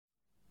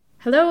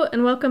Hello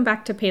and welcome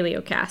back to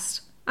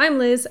PaleoCast. I'm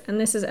Liz and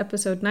this is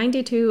episode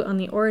 92 on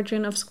the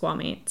origin of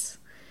Squamates.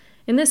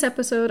 In this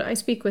episode, I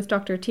speak with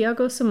Dr.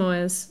 Tiago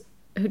Simões,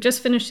 who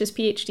just finished his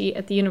PhD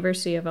at the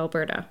University of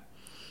Alberta.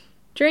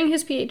 During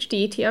his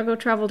PhD, Tiago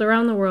travelled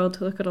around the world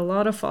to look at a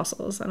lot of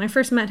fossils, and I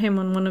first met him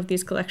on one of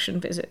these collection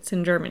visits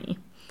in Germany.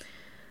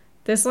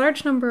 This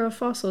large number of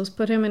fossils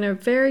put him in a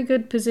very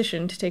good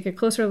position to take a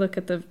closer look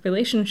at the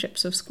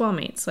relationships of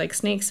squamates like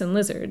snakes and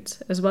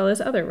lizards, as well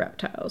as other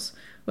reptiles,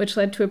 which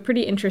led to a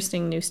pretty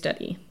interesting new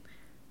study.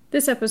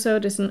 This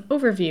episode is an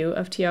overview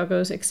of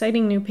Tiago's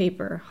exciting new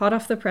paper, hot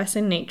off the press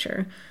in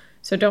Nature,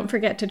 so don't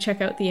forget to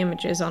check out the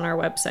images on our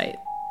website.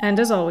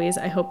 And as always,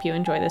 I hope you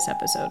enjoy this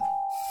episode.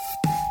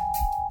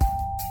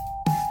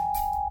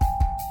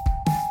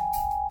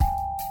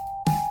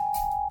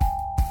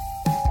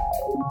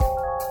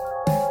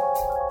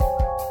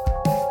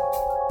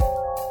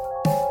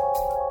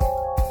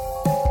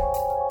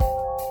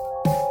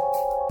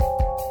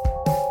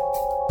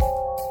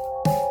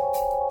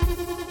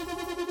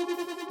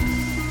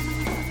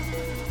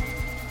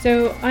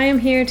 So I am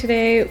here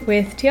today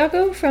with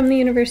Tiago from the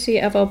University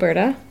of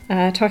Alberta,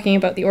 talking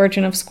about the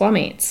origin of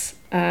squamates.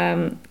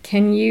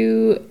 Can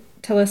you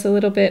tell us a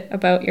little bit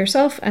about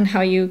yourself and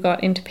how you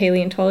got into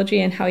paleontology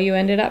and how you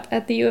ended up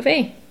at the U of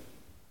A?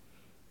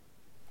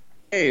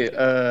 Hey,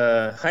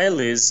 hi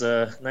Liz,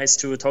 nice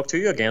to talk to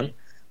you again.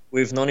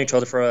 We've known each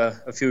other for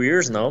a few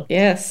years now.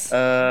 Yes.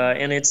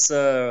 And it's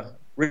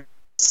really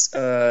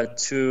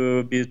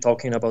to be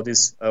talking about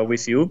this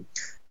with you.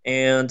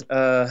 And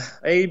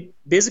I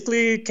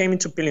basically came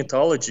into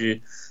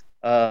paleontology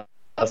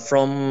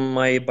from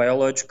my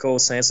biological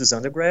sciences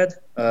undergrad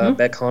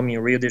back home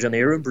in Rio de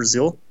Janeiro,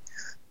 Brazil.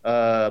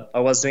 I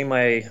was doing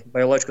my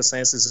biological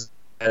sciences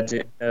at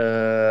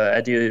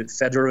the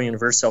Federal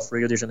University of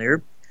Rio de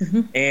Janeiro.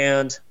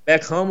 And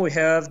back home we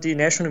have the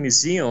National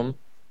Museum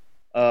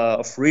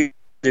of Rio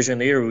de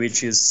Janeiro,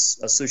 which is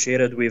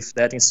associated with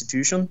that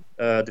institution,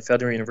 the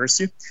Federal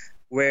University,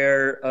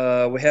 where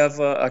we have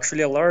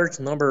actually a large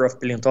number of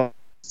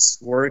paleontologists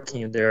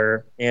working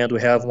there, and they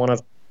have one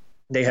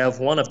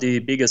of the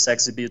biggest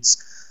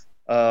exhibits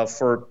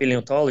for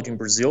paleontology in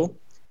Brazil.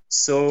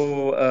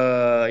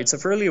 So it's a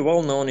fairly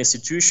well-known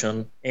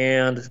institution,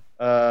 and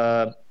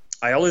I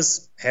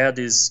always had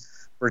this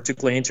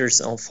particular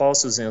interest on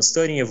fossils and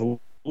studying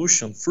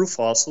evolution through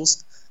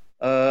fossils.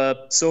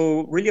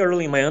 So really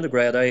early in my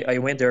undergrad, I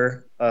went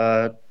there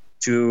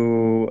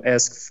to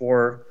ask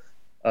for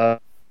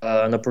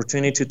an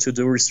opportunity to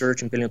do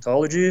research in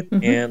paleontology,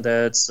 and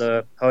that's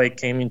how I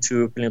came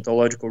into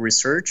paleontological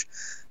research.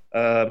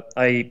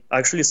 I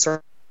actually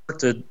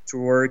started to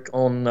work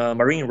on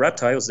marine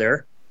reptiles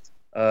there,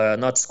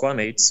 not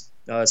squamates,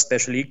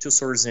 especially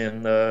ichthyosaurs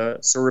and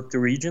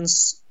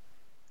sauropterygians.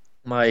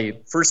 My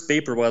first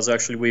paper was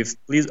actually with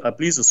a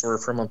plesiosaur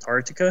from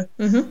Antarctica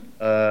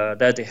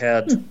that they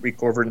had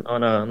recovered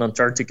on an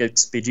Antarctic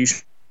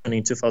expedition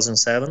in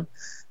 2007.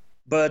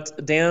 But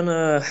then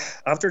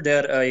after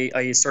that,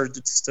 I started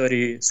to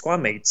study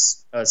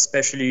squamates,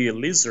 especially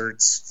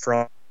lizards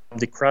from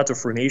the Crato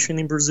Formation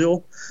in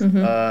Brazil,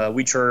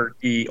 which are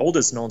the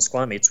oldest known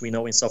squamates we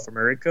know in South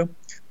America.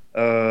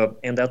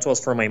 And that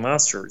was for my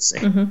master's.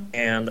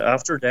 And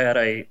after that,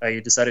 I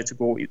decided to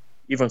go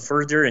even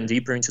further and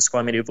deeper into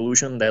squamate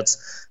evolution.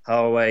 That's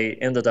how I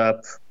ended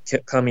up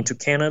coming to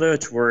Canada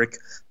to work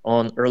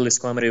on early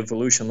squamate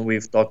evolution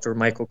with Dr.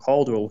 Michael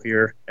Caldwell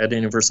here at the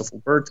University of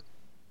Alberta.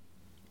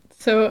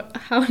 So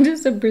how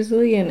does a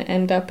Brazilian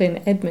end up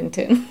in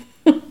Edmonton?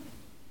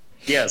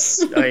 Yes,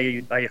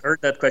 I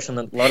heard that question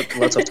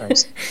lots of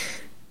times.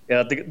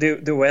 Yeah,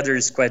 the weather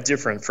is quite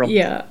different from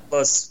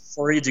plus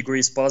 40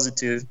 degrees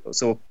positive,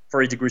 so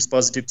 40 degrees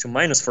positive to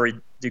minus 40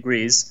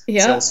 degrees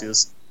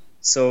Celsius.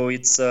 So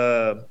it's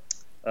a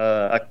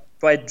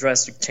quite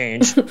drastic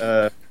change.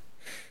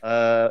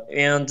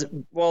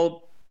 And,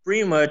 well,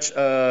 pretty much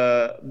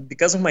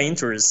because of my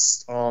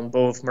interest on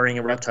both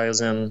marine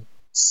reptiles and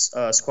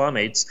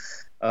squamates,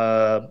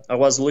 I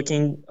was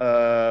looking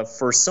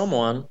for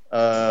someone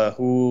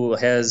who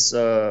has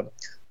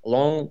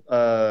long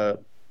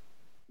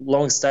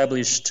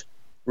established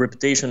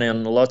reputation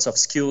and lots of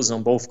skills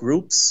on both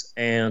groups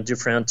and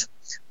different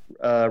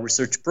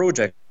research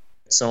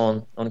projects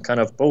on kind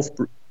of both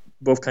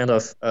kind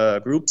of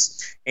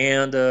groups.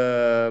 And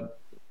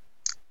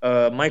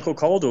Michael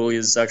Caldwell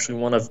is actually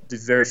one of the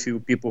very few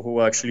people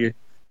who actually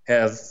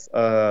have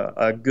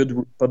a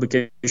good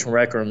publication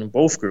record in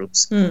both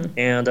groups.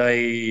 And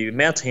I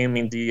met him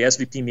in the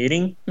SVP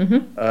meeting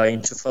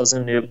in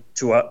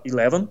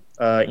 2011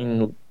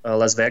 in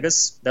Las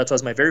Vegas. That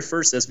was my very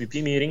first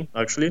SVP meeting,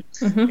 actually.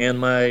 And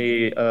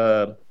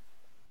my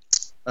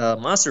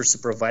master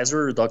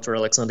supervisor, Dr.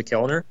 Alexander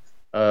Kellner,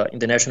 in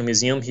the National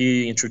Museum,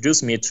 he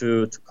introduced me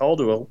to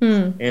Caldwell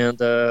and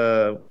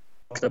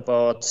talked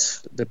about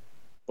the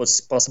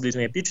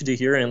possibility of a PhD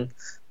here, and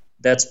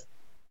that's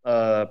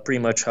pretty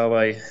much how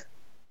I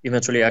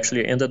eventually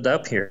actually ended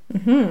up here.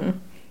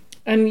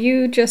 And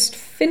you just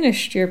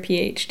finished your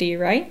PhD,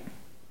 right?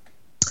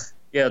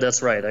 Yeah,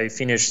 that's right. I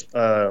finished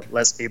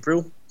last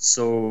April,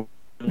 so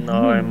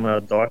now I'm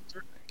a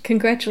doctor.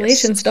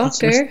 Congratulations, Yes.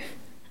 doctor.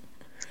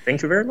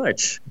 Thank you very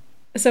much.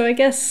 So I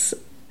guess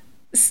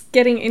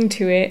getting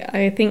into it,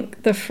 I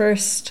think the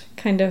first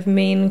kind of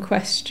main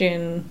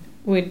question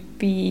would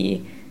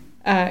be,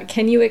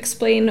 can you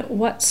explain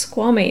what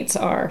squamates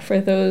are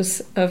for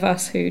those of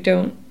us who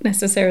don't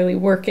necessarily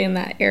work in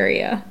that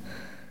area?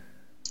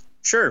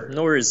 Sure,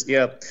 no worries.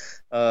 Yeah.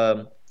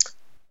 Um,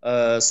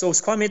 so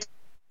squamates,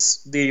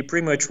 they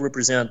pretty much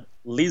represent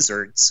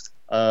lizards.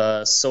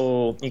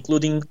 So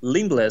including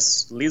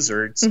limbless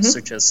lizards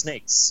such as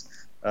snakes.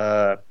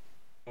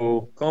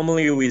 So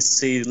commonly we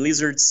see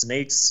lizards,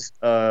 snakes,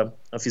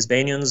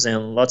 amphibians,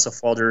 and lots of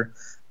other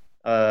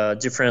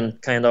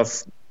different kind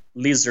of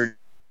lizards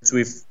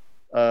with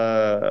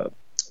uh,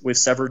 with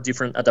several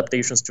different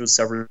adaptations to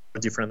several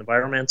different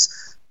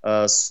environments.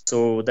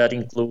 So that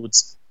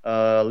includes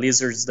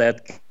lizards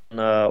that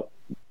can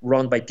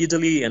run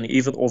bipedally and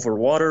even over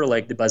water,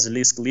 like the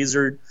basilisk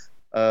lizard.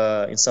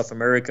 In South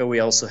America, we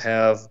also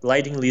have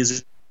gliding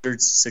lizards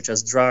such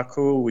as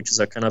Draco, which is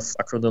a kind of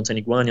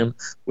acrodontan iguanian.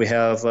 We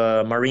have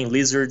marine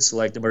lizards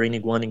like the marine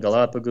iguana in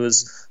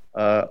Galapagos,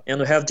 and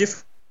we have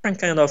different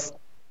kind of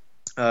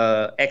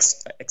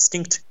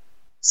extinct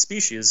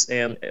species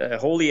and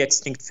wholly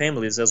extinct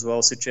families as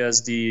well, such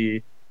as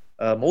the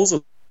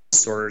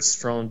mosasaurs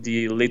from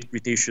the late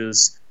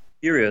Cretaceous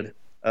period,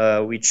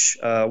 which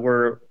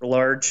were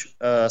large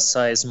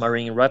size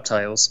marine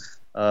reptiles,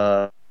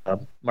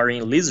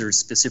 marine lizards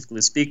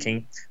specifically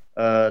speaking,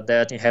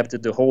 that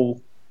inhabited the whole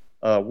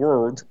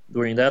world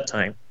during that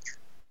time.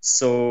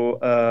 So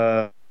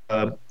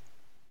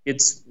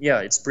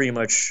it's pretty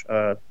much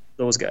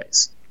those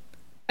guys.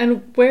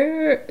 And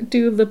where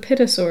do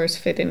lepidosaurs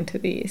fit into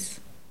these?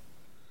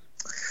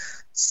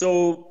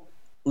 So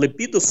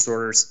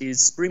Lepidosaurs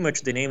is pretty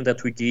much the name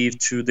that we give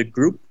to the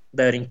group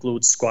that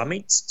includes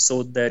squamates,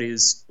 so that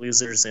is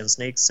lizards and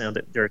snakes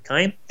and their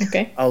kind,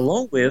 Okay.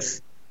 along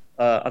with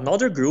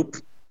another group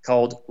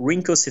called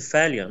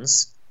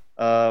rhynchocephalians,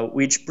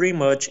 which pretty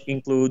much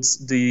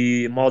includes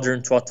the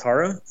modern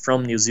tuatara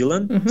from New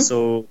Zealand.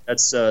 So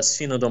that's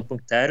Sphinodon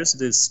punctarius,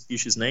 the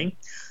species name,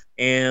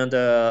 and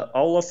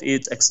all of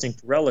its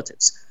extinct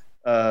relatives.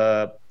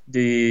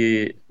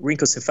 The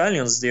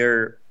rhynchocephalians,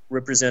 they're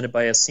represented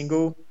by a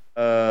single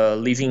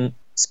living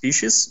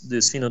species, the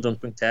Sphinodon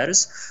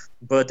punctarius,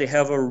 but they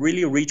have a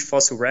really rich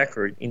fossil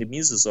record in the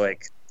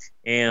Mesozoic.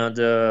 And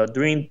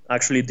during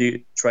actually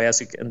the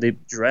Triassic and the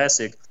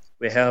Jurassic,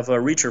 we have a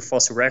richer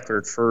fossil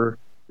record for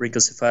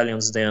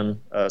rhynchocephalians than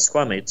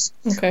squamates.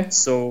 Okay.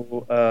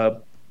 So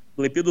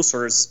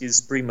Lepidosaurs is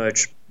pretty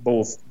much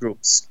both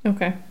groups.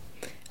 Okay.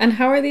 And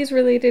how are these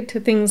related to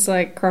things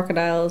like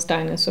crocodiles,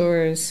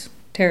 dinosaurs,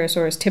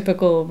 pterosaurs,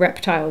 typical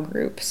reptile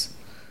groups?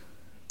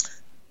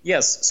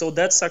 Yes, so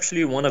that's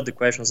actually one of the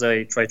questions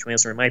I try to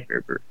answer in my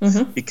paper,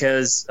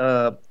 because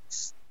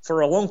for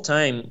a long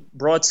time,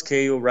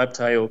 broad-scale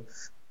reptile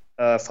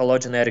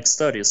phylogenetic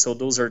studies, so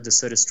those are the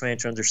studies trying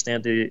to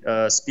understand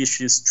the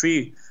species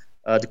tree,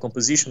 the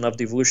composition of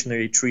the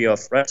evolutionary tree of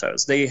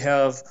reptiles. They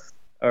have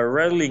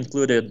rarely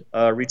included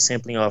rich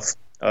sampling of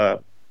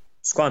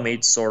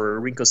squamates or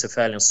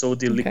rhynchocephalians. So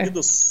the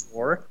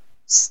lepidosaur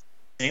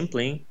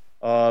sampling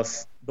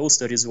of those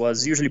studies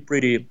was usually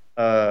pretty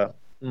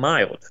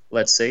mild,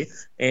 let's say,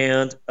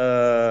 and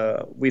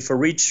with a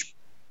rich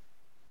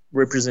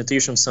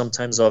representation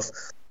sometimes of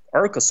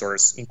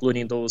archosaurs,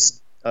 including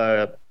those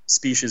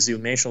species you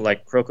mentioned,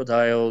 like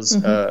crocodiles,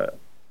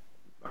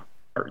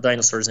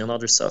 dinosaurs, and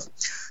other stuff.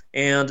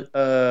 And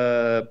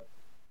the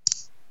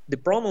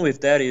problem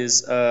with that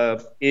is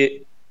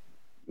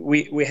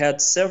we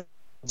had several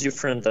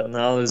different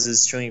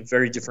analyses showing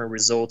very different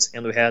results,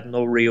 and we had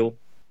no real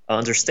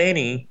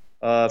understanding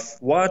of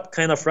what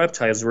kind of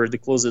reptiles were the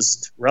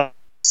closest relatives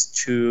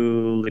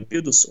to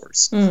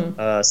lepidosaurs.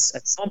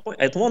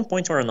 At one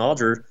point or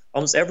another,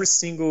 almost every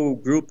single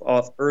group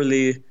of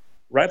early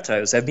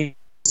reptiles have been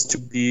to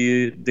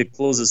be the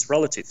closest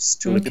relatives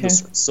to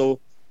lepidosaurs. So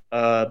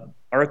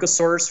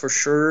archosaurs for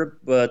sure,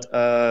 but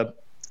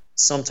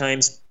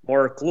sometimes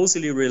more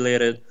closely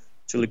related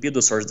to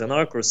lepidosaurs than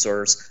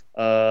archosaurs.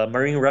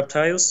 Marine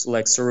reptiles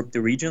like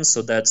sauropterygians,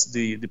 so that's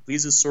the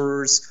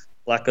plesiosaurs,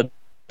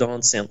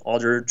 placodonts, and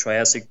other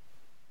Triassic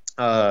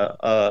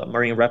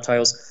marine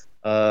reptiles.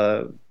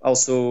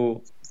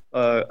 Also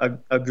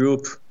a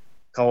group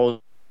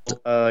called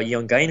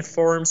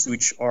Younginiforms,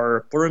 which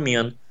are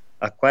Permian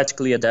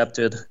aquatically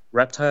adapted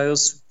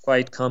reptiles,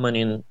 quite common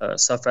in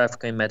South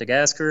Africa and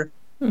Madagascar.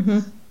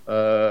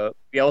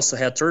 We also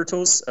had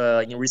turtles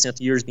in recent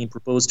years being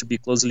proposed to be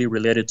closely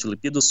related to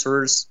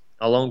lepidosaurs,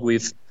 along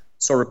with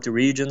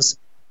sauropterygians.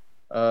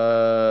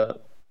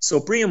 So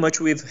pretty much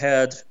we've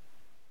had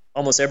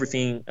almost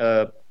everything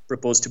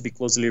proposed to be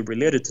closely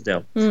related to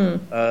them.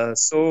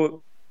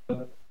 So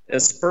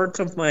as part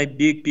of my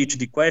big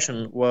PhD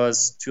question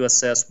was to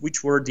assess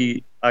which were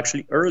the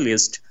actually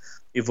earliest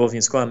evolving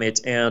squamates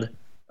and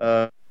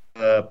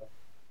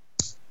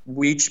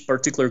which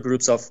particular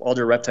groups of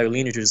other reptile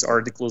lineages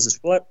are the closest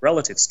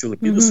relatives to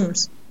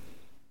lepidosaurs.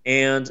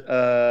 And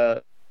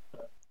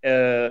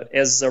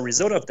as a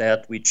result of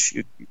that, which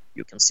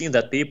you can see in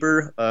that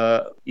paper,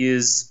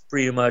 is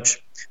pretty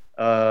much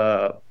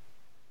there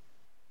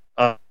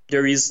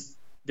is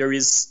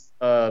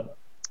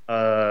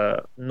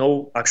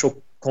no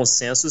actual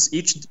consensus.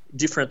 Each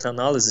different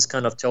analysis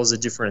kind of tells a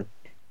different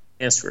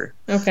answer.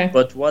 Okay.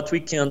 But what we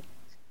can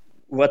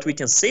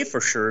say for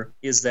sure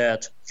is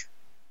that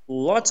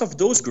lots of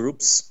those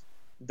groups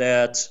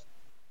that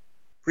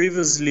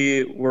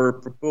previously were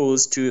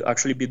proposed to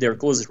actually be their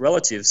closest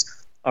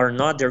relatives are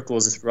not their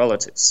closest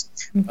relatives.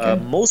 Okay.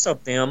 Most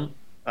of them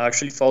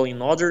actually fall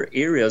in other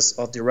areas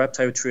of the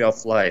reptile tree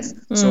of life.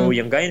 So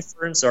Yangayan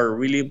ferns are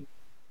really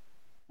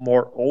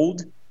more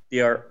old. They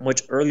are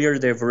much earlier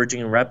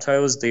diverging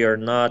reptiles. They are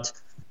not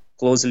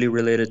closely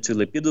related to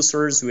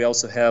lepidosaurs. We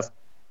also have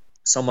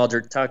some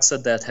other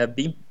taxa that have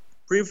been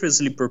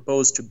previously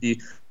proposed to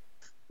be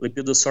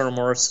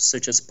lepidosauromorphs,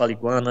 such as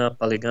Paliguana,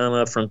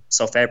 Paligama from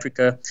South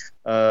Africa,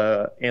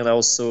 and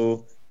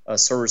also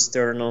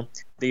Saurosterno.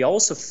 They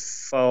also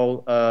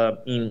fall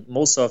in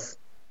most of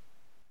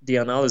the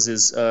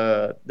analysis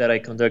that I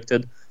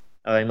conducted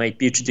in my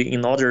PhD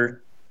in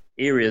other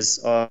areas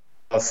of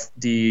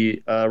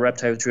the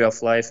reptile tree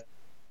of life.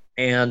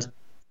 And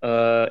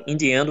in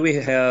the end, we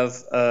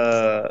have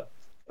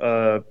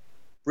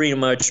pretty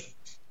much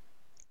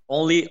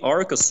only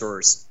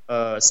archosaurs,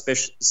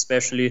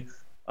 especially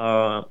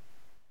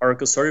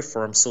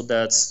archosauriforms. So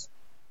that's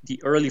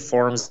the early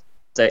forms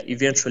that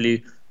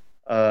eventually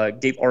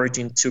gave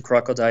origin to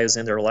crocodiles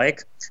and their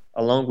like,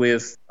 along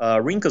with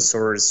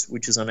rhynchosaurs,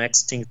 which is an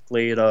extinct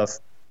clade of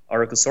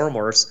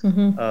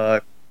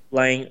archosauromorphs,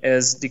 lying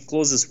as the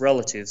closest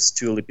relatives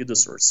to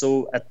lepidosaurs.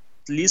 So at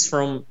least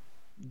from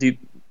the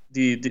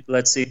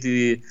let's say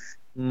the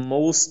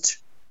most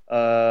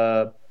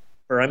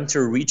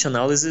parameter-rich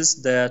analysis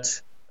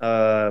that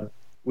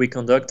we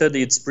conducted,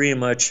 it's pretty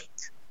much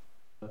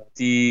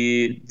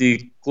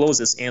the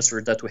closest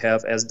answer that we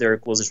have as their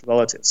closest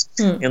relatives.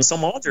 And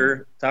some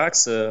other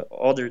taxa,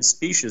 other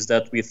species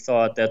that we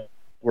thought that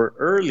were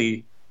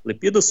early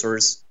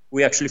lepidosaurs,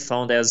 we actually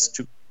found as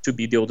to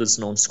be the oldest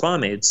known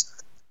squamates,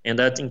 and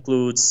that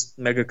includes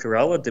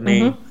Megacorella, the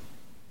main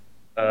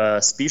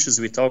species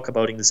we talk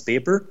about in this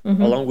paper,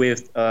 along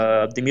with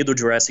the Middle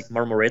Jurassic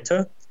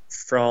Marmoretta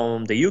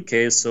from the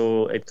UK,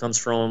 so it comes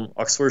from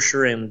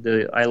Oxfordshire and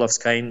the Isle of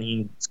Skye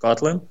in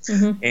Scotland,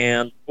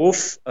 and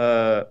both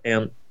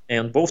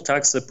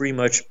taxa pretty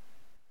much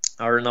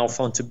are now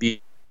found to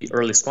be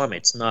early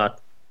squamates, not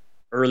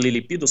early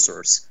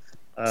lepidosaurs.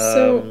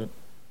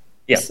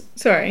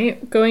 Sorry,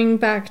 going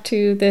back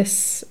to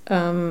this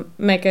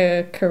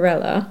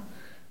Megacorella,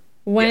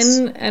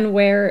 when and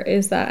where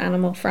is that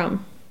animal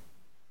from?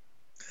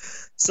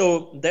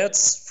 So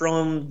that's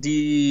from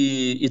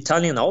the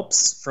Italian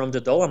Alps, from the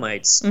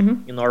Dolomites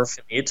in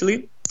northern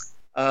Italy.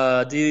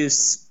 This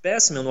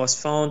specimen was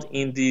found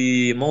in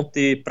the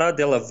Monte Pra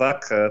della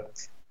Vaca,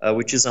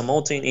 which is a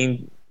mountain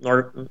in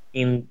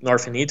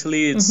northern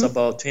Italy. It's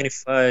about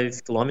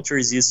 25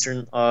 kilometers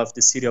eastern of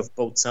the city of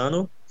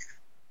Bolzano.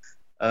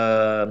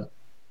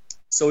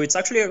 So it's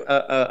actually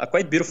a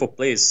quite beautiful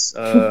place.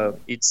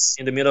 It's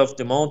in the middle of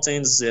the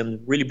mountains,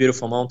 and really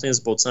beautiful mountains.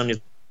 Bolzano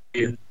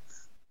is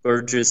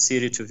gorgeous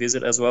city to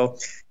visit as well.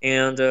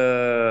 And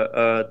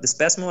the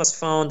specimen was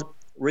found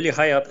really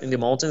high up in the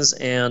mountains,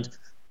 and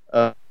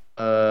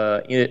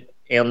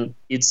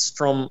it's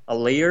from a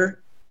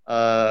layer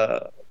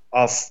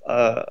of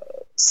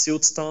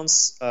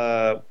siltstones,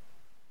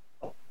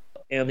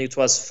 and it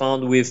was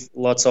found with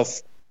lots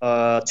of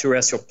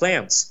terrestrial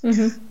plants.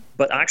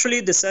 But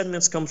actually the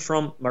sediments come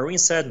from marine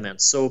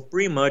sediments, so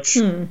pretty much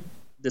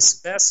the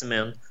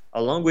specimen,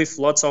 along with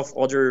lots of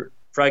other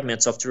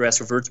fragments of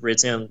terrestrial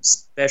vertebrates and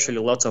especially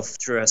lots of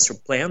terrestrial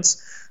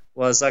plants,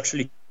 was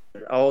actually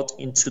out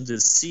into the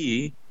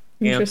sea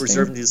and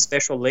preserved in this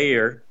special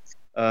layer,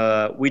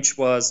 which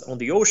was on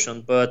the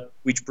ocean, but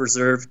which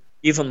preserved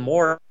even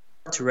more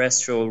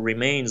terrestrial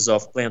remains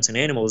of plants and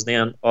animals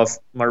than of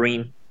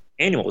marine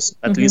animals,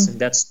 at least in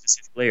that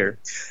specific layer.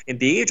 And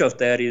the age of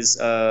that is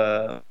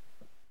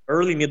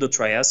early Middle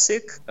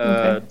Triassic,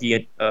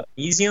 the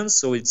Emiesians,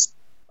 so it's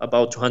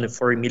about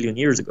 240 million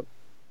years ago.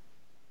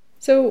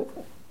 So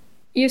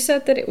you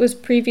said that it was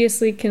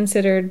previously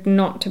considered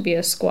not to be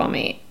a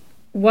squamate.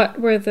 What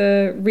were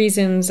the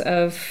reasons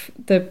of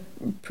the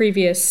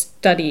previous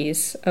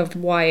studies of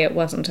why it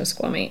wasn't a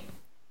squamate?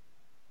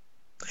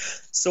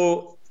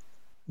 So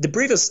the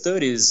previous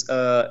studies,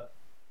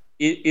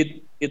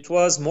 it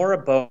was more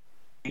about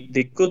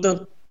they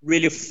couldn't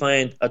really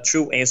find a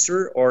true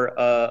answer or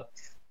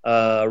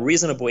a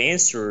reasonable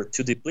answer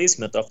to the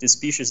placement of the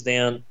species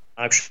than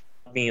actually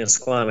being a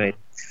squamate.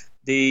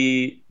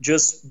 They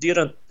just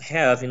didn't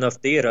have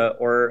enough data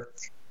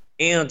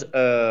and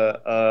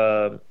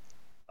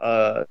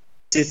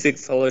specific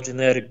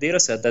phylogenetic data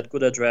set that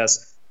could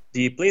address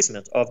the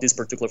placement of this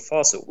particular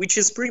fossil, which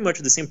is pretty much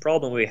the same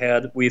problem we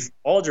had with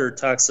other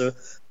taxa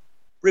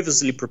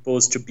previously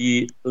proposed to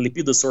be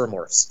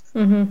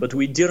lepidosauromorphs. But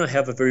we didn't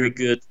have a very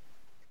good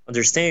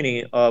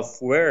understanding of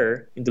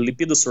where in the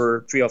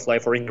Lepidosaur tree of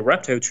life or in the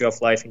reptile tree of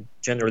life,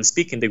 generally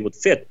speaking, they would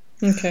fit.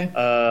 Okay.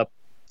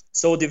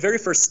 So the very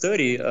first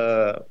study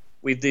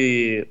with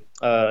the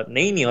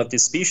naming of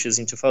this species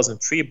in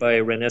 2003 by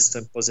Ernesto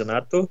and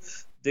Posinato,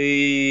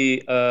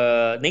 they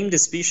named the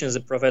species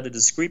and provided a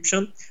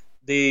description.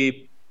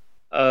 They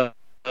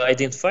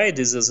identified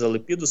this as a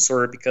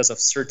Lepidosaur because of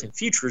certain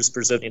features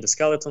preserved in the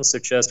skeleton,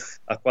 such as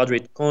a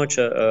quadrate conch,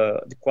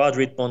 the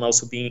quadrate bone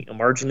also being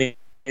emarginated,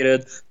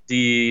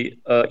 the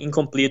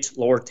incomplete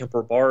lower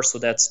temporal bar, so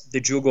that's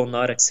the jugal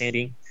not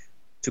extending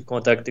to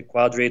contact the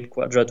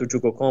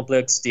quadrato-jugal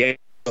complex, the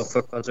of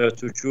a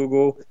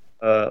quadrato-jugal,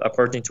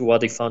 according to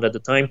what they found at the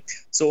time.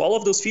 So all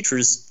of those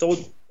features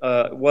told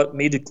what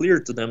made it clear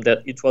to them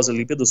that it was a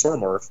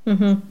lepidosauromorph.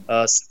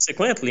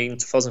 Subsequently, in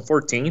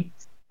 2014,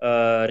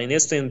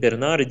 Ernesto and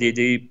Bernardi,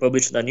 they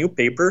published a new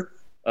paper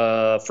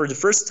for the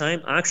first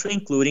time actually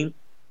including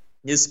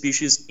this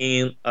species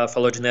in a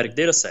phylogenetic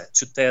dataset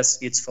to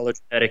test its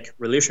phylogenetic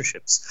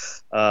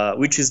relationships,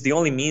 which is the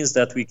only means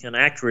that we can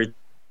accurately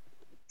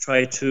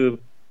try to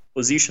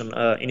position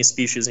any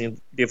species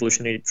in the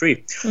evolutionary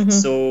tree.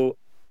 So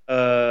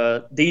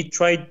they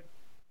tried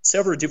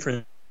several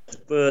different,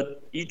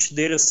 but each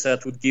data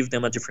set would give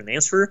them a different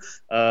answer.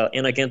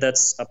 And again,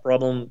 that's a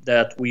problem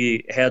that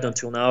we had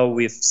until now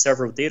with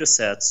several data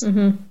sets.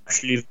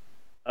 Actually,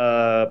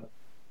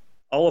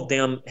 all of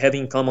them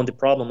having come on the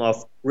problem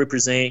of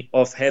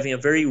having a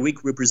very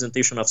weak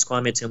representation of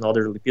squamates and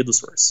other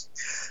lepidosaurs.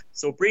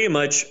 So pretty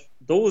much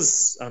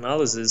those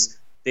analyses,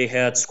 they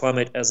had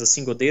squamate as a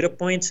single data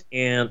point,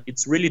 and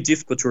it's really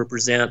difficult to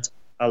represent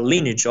a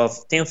lineage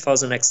of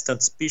 10,000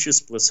 extant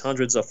species plus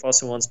hundreds of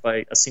fossil ones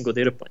by a single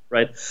data point,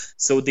 right?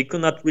 So they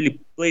could not really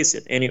place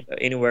it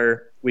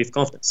anywhere with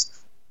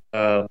confidence.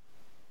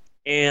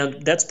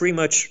 And that's pretty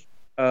much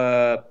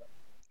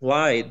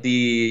why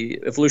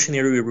the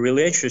evolutionary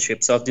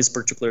relationships of this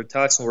particular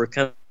taxon were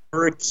kind of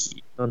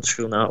murky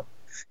until now.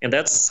 And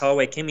that's how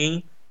I came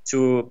in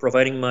to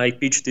providing my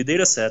PhD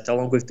data set,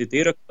 along with the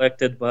data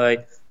collected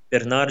by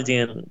Bernardi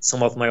and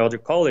some of my other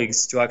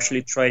colleagues, to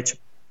actually try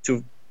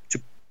to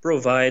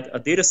provide a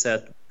data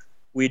set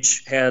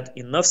which had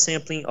enough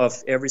sampling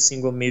of every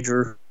single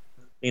major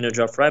lineage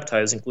of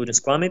reptiles, including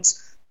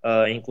squamates,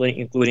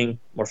 including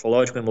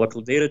morphological and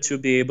molecular data, to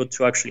be able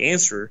to actually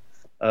answer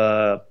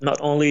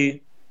not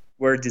only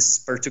where this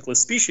particular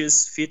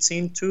species fits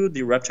into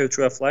the reptile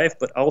tree of life,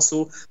 but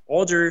also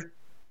other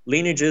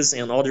lineages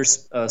and other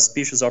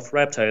species of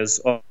reptiles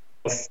of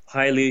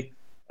highly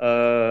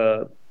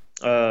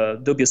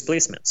dubious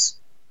placements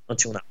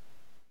until now.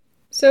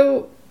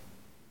 So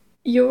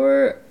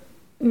your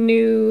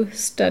new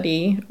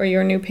study or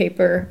your new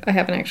paper, I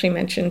haven't actually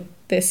mentioned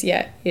this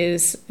yet,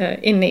 is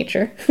in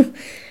Nature,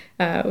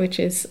 which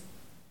is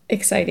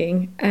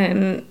exciting.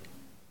 And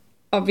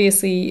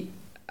obviously,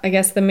 I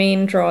guess the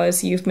main draw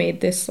is you've made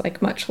this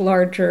like much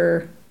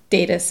larger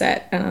data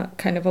set,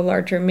 kind of a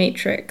larger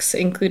matrix,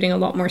 including a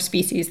lot more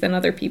species than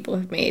other people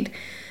have made.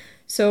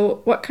 So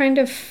what kind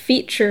of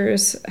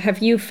features have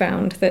you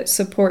found that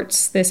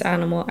supports this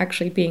animal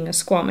actually being a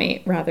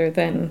squamate rather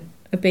than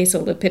a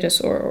basal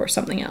lepidosaur or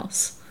something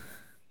else?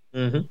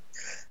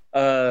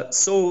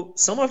 So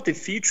some of the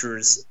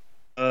features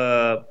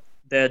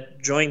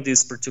that joined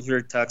this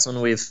particular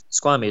taxon with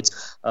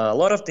squamates, a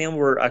lot of them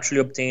were actually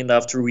obtained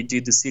after we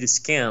did the CT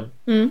scan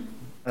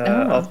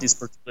of this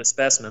particular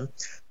specimen.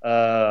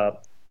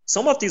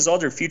 Some of these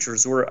other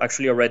features were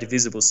actually already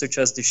visible, such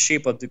as the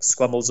shape of the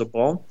squamosa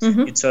bone.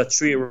 It's a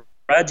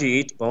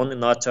 3-radiate bone,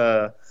 not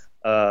a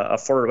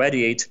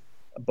 4-radiate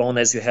bone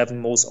as you have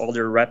in most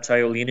other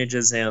reptile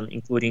lineages, and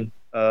including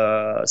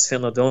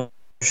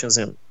sphenodontians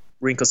and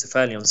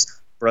rhynchocephalians,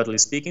 broadly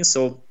speaking.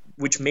 So,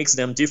 which makes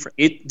them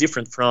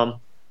different from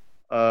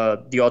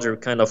the other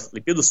kind of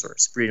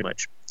lepidosaurs, pretty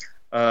much.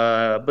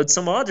 But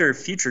some other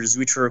features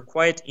which are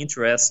quite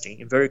interesting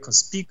and very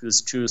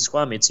conspicuous to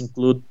squamates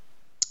include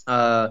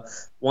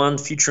one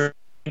feature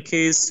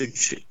case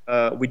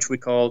which we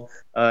call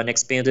an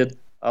expanded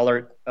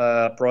alar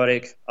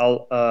protic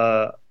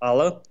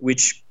ala,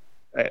 which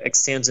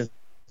extends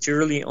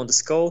anteriorly on the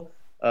skull.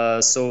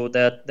 So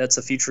that's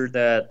a feature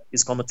that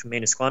is common to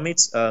many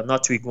squamates,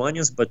 not to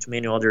iguanians, but to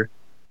many other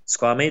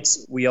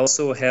squamates. We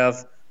also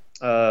have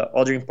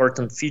other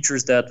important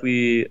features that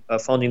we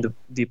found in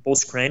the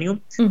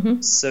postcranium,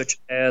 such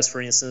as,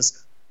 for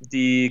instance,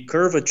 the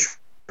curvature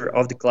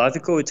of the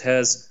clavicle. It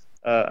has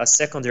a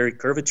secondary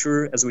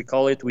curvature, as we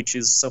call it, which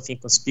is something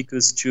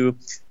conspicuous to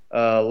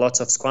lots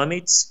of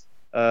squamates.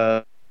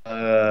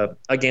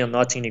 Again,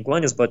 not in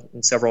iguanas, but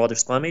in several other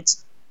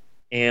squamates.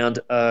 And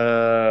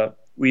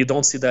we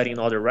don't see that in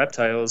other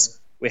reptiles.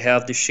 We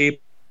have the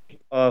shape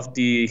of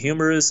the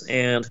humerus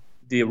and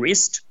the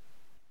wrist.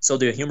 So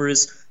the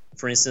humerus,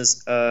 for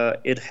instance,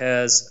 it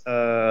has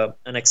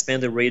an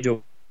expanded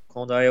radial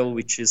condyle,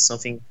 which is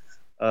something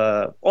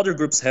other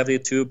groups have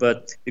it too,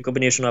 but the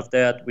combination of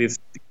that with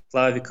the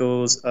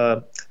clavicles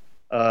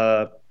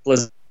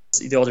plus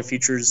the other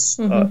features,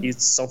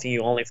 it's something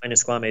you only find in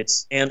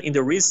squamates. And in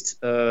the wrist,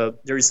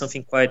 there is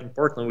something quite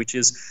important, which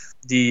is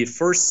the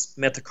first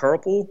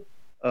metacarpal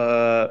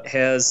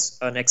has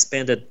an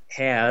expanded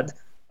head,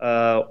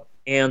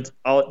 and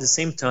at the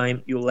same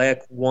time, you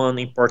lack one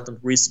important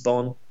wrist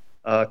bone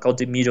called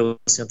the medial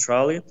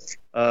centrale.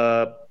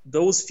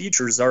 Those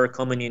features are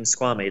common in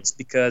squamates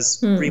because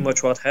pretty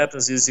much what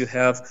happens is you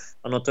have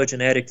an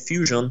ontogenetic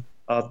fusion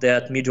of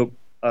that medial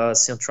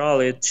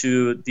centrale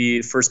to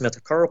the first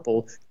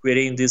metacarpal,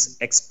 creating this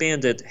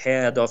expanded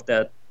head of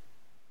that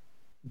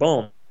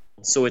bone.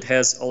 So it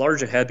has a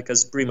larger head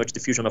because it's pretty much the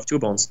fusion of two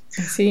bones.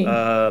 I see.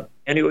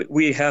 And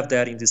we have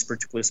that in this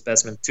particular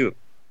specimen too.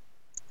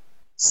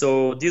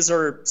 So these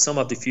are some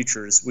of the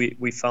features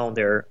we found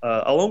there,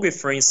 along with,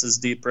 for instance,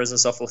 the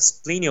presence of a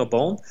splenial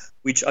bone,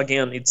 which,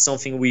 again, it's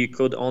something we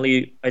could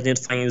only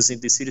identify using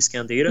the CT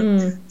scan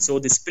data. So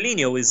the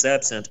splenial is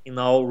absent in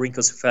all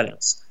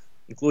rhynchocephalians,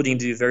 including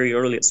the very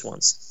earliest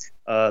ones.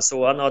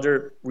 So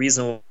another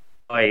reason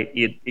why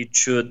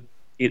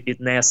it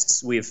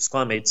nests with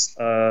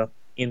squamates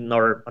in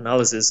our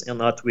analysis and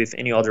not with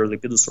any other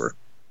lepidosaur.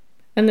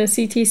 And the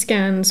CT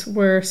scans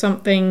were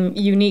something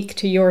unique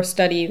to your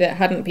study that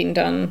hadn't been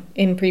done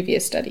in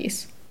previous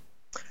studies?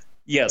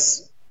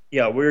 Yes.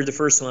 Yeah, we're the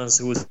first ones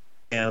who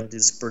scanned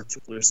this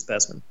particular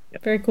specimen. Yeah.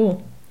 Very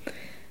cool.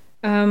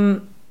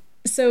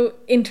 So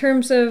in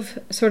terms of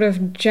sort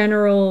of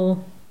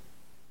general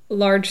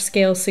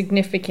large-scale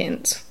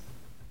significance,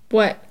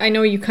 I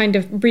know you kind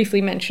of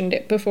briefly mentioned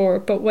it before,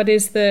 but what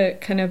is the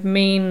kind of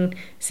main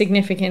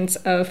significance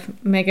of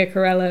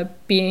Megacorella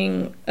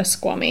being a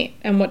squamate,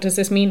 and what does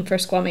this mean for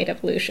squamate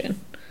evolution?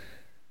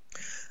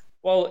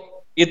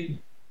 Well, it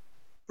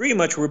pretty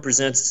much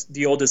represents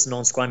the oldest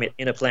known squamate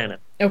in the planet,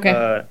 in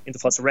the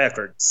fossil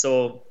record.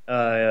 So,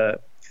 and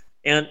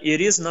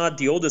it is not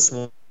the oldest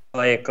one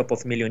by a couple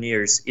of million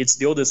years. It's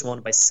the oldest one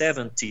by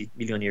 70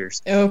 million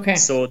years. Okay.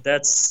 So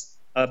that's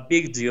a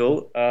big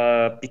deal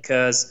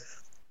because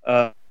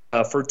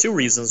for two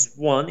reasons.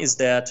 One is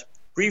that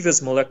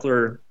previous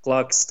molecular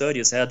clock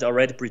studies had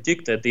already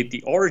predicted that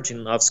the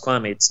origin of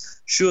squamates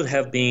should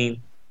have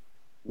been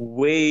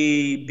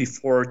way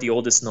before the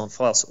oldest known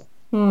fossil.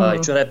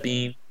 It should have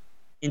been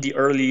in the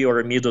early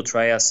or middle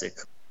Triassic.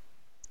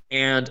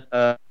 And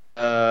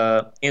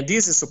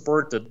this is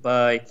supported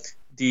by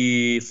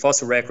the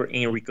fossil record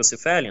in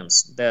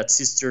rhynchocephalians, that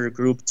sister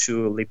group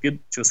to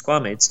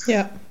squamates.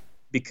 Yeah.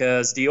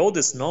 Because the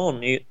oldest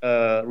known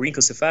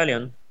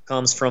rhynchocephalian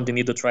comes from the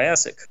middle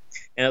Triassic.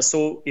 And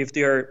so if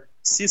they are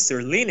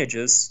sister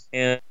lineages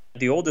and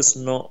the oldest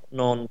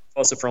known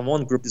fossil from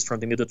one group is from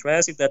the middle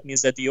Triassic, that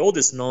means that the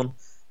oldest known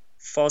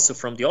fossil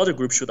from the other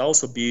group should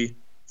also be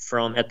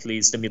from at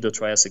least the middle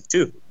Triassic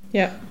too.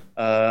 Yeah.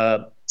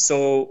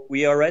 So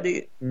we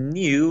already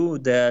knew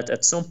that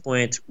at some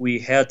point we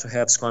had to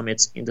have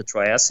squamates in the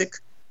Triassic,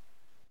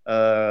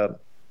 in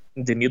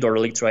the middle or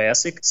late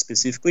Triassic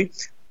specifically.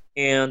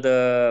 And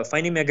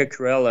finding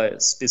Megacorella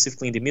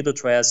specifically in the middle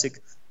Triassic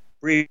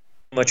pretty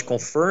much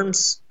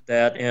confirms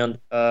that, and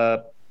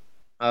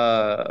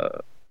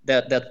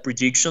that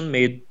prediction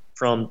made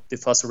from the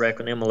fossil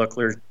record and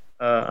molecular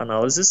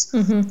analysis.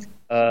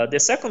 The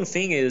second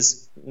thing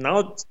is,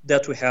 now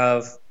that we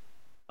have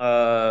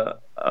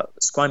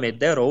squamate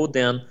that old,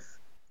 then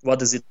what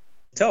does it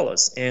tell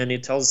us? And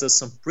it tells us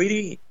some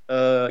pretty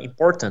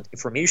important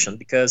information,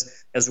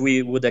 because as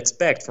we would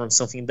expect from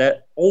something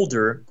that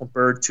older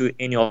compared to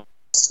any of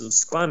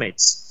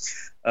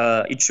squamates,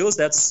 it shows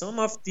that some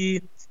of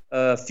the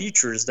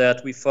features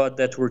that we thought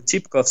that were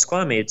typical of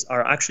squamates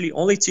are actually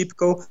only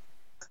typical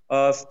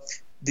of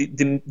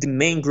the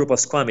main group of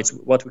squamates,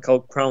 what we call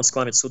crown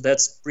squamates. So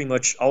that's pretty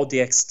much all the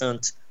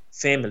extant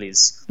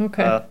families,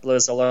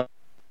 plus a lot of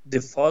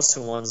the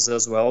fossil ones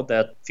as well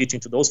that fit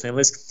into those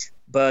families,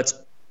 but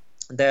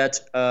that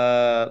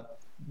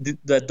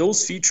that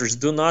those features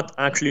do not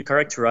actually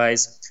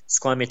characterize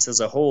squamates as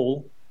a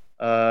whole,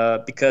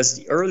 because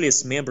the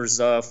earliest members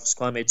of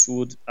squamates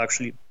would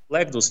actually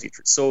lack those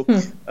features. So,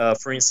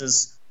 for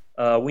instance,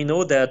 we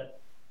know that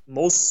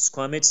most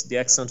squamates, the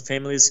extant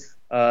families,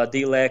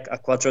 they lack a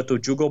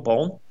quadratojugal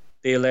bone.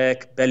 They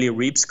lack belly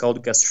ribs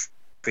called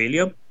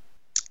gastralia.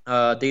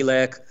 They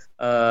lack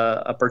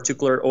a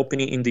particular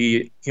opening in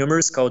the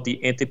humerus called the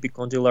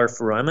antepicondylar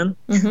foramen,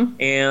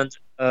 and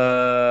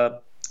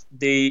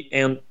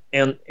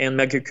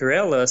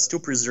Megacorella still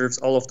preserves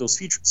all of those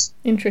features.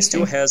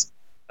 Interesting. Still has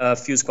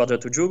fused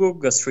quadratojugal,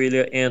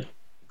 gastralia, and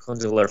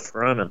condylar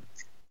foramen.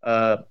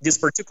 This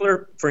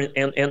particular,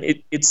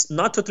 it's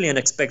not totally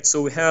unexpected.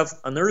 So we have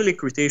an early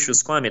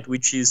Cretaceous squamate,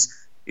 which is,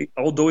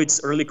 although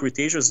it's early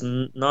Cretaceous,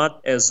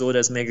 not as old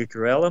as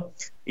Megacorella.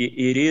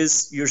 It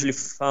is usually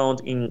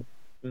found in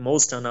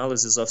most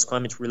analysis of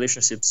squamate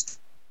relationships,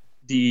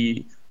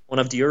 one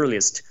of the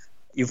earliest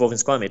evolving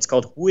squamates,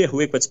 called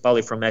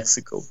Huehuequetzalli from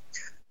Mexico.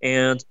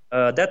 And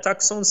that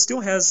taxon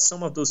still has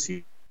some of those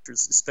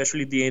features,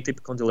 especially the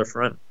antepicondylar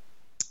foramen.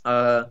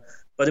 But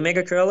the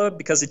Megacorella,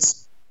 because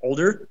it's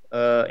older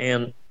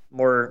and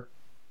more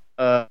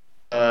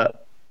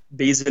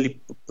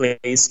basically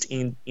placed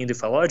in the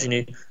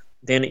phylogeny,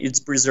 then it's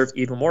preserved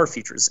even more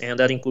features, and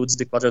that includes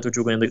the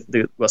quadratojugo and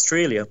the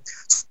Australia.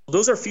 So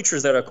those are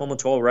features that are common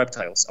to all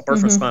reptiles, apart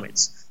from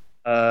squamates.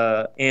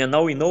 And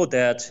now we know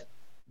that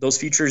those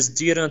features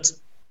didn't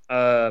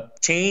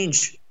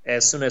change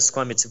as soon as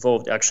squamates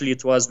evolved. Actually,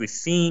 it was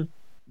within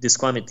the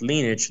squamate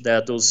lineage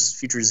that those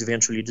features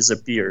eventually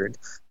disappeared.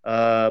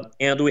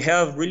 And we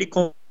have really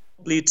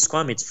complete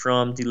squamates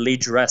from the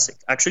late Jurassic.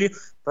 Actually,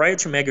 prior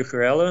to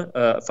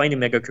Megacorella, finding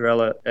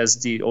Megacorella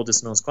as the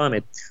oldest known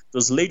squamate,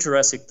 those late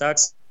Jurassic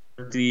taxa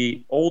are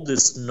the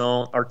oldest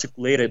known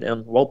articulated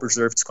and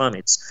well-preserved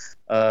squamates,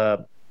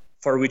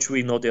 for which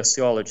we know the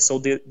osteology. So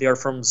they are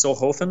from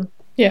Zollhofen.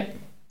 Yeah.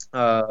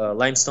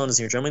 Limestones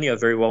in Germany, a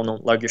very well-known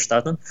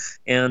Lagerstätten.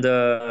 And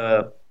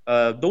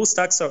those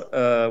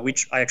taxa,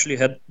 which I actually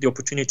had the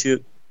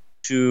opportunity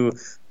to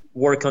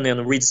work on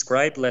and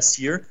redescribe last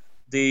year,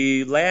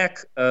 they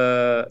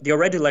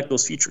already lack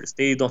those features.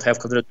 They don't have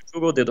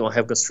quadratojugo, they don't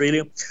have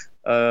Australia.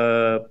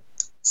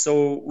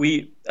 So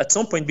we, at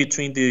some point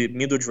between the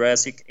middle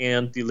Jurassic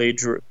and the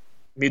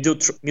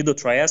middle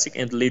Triassic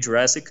and late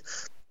Jurassic,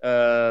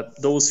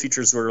 those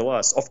features were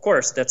lost. Of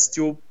course, that's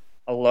still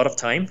a lot of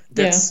time.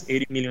 That's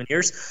 80 million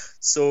years.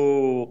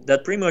 So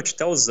that pretty much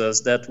tells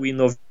us that we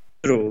know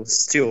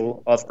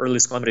still of early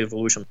squamate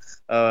evolution.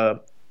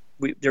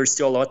 There's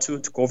still a lot to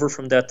cover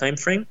from that time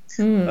frame.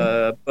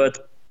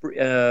 But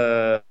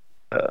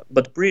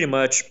pretty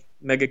much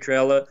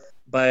Megacorella,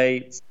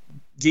 by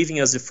giving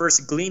us the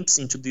first glimpse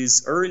into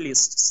these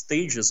earliest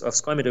stages of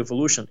squamate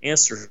evolution,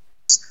 answers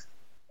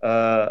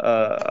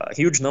a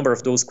huge number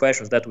of those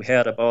questions that we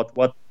had about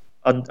what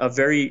a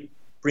very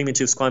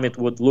primitive squamate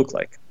would look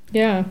like.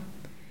 Yeah.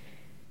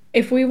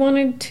 If we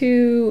wanted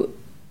to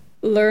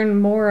learn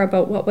more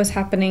about what was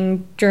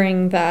happening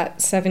during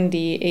that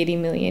 70, 80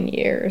 million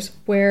years,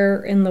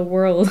 where in the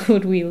world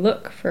would we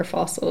look for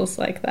fossils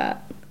like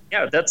that?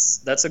 Yeah,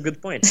 that's a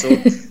good point. So,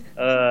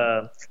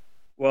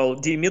 well,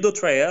 the middle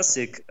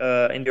Triassic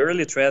and the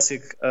early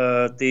Triassic,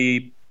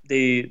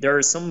 there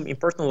are some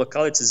important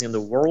localities in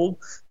the world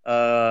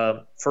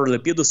for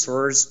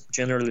lepidosaurs,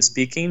 generally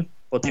speaking,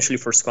 potentially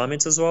for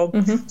squamates as well.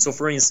 So,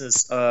 for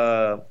instance,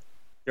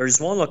 there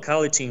is one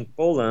locality in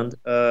Poland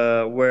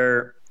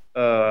where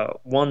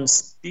one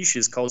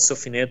species called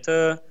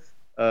Sophineta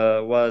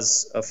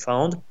was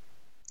found.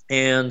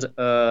 And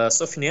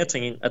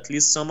Sophineta, in at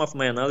least some of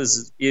my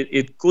analysis,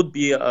 it could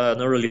be an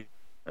early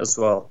as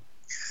well.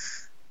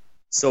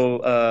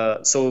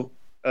 So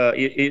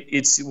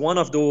it's one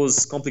of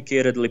those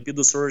complicated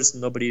lepidosaurs.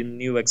 Nobody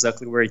knew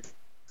exactly where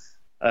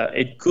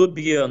it could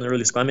be an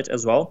early squamate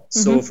as well.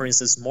 So, for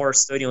instance, more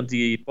study on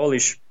the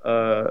Polish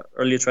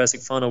early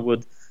Triassic fauna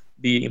would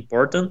be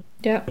important.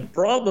 Yeah. The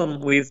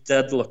problem with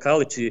that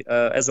locality,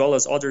 as well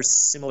as other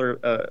similar,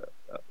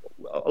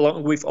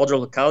 along with other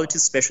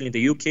localities, especially in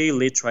the UK,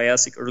 late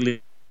Triassic,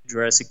 early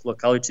Jurassic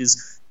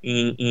localities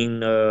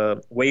in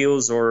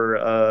Wales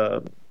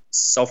or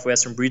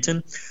southwestern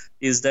Britain,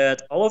 is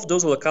that all of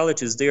those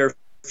localities, they are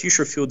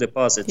fissure field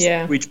deposits,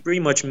 which pretty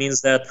much means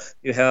that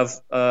you have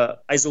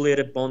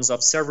isolated bones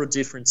of several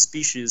different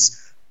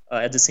species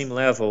at the same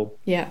level.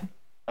 Yeah.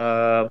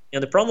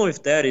 And the problem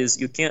with that is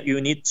you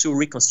need to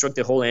reconstruct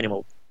the whole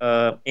animal,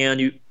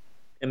 and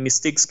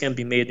mistakes can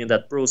be made in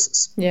that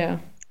process. Yeah.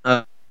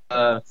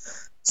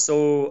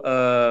 So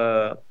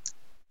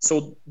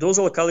those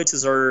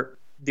localities are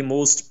the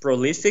most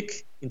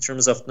prolific in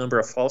terms of number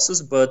of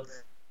fossils, but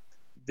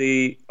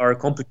they are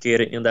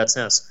complicated in that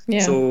sense.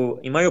 Yeah. So,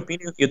 in my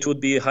opinion, it would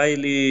be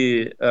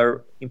highly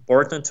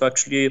important to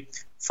actually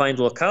find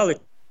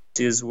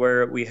localities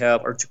where we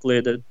have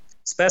articulated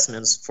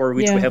specimens for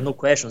which we have no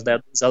questions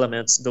that those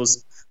elements,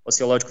 those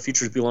osteological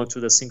features belong to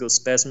the single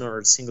specimen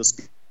or single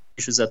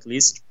species at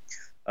least.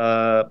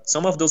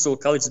 Some of those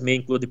localities may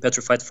include the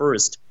petrified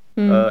forest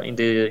in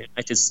the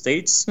United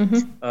States.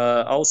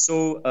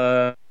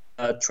 Also,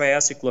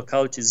 Triassic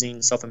localities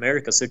in South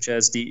America, such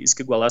as the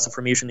Esquigualaça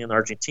Formation in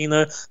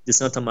Argentina, the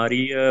Santa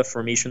Maria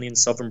Formation in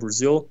southern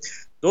Brazil.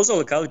 Those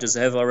localities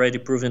have already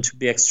proven to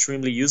be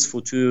extremely useful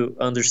to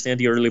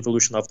understand the early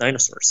evolution of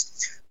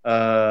dinosaurs.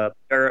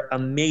 They're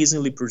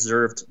amazingly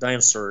preserved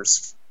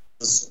dinosaurs,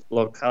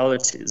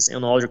 localities,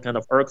 and other kind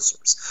of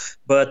archosaurs.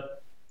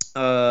 But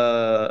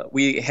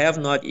we have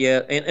not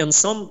yet, and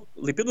some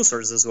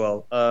lepidosaurs as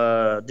well.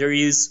 There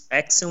is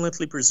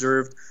excellently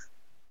preserved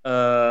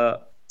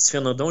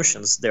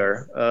sphenodontians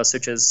there,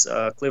 such as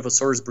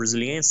Clavosaurus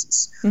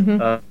brasiliensis.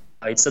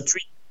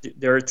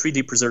 There are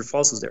 3D preserved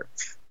fossils there.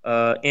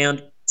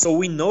 And so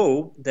we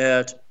know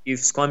that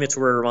if squamates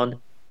were around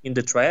in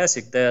the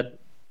Triassic, that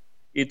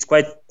it's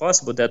quite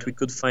possible that we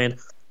could find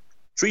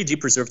 3D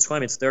preserved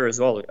squamates there as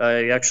well.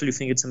 I actually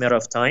think it's a matter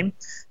of time.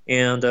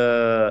 And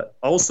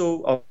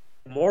also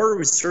more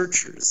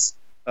researchers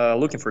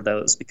looking for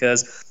those,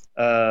 because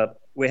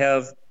we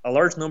have a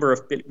large number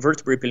of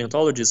vertebrate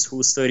paleontologists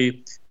who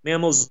study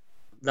mammals,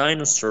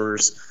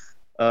 dinosaurs,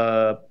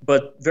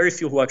 but very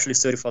few who actually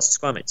study fossil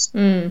squamates.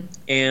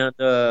 And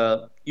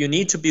you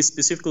need to be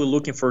specifically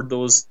looking for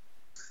those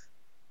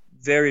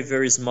very,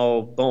 very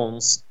small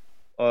bones,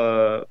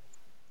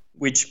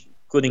 which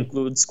could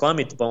include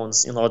squamate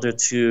bones, in order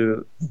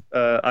to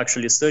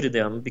actually study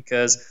them,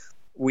 because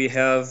we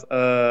have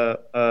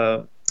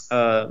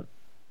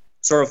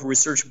sort of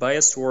research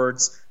bias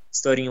towards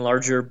studying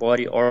larger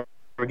body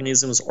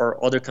organisms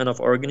or other kind of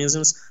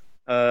organisms.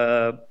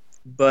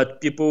 But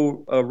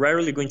people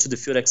rarely go into the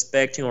field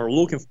expecting or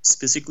looking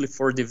specifically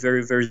for the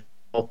very, very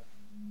small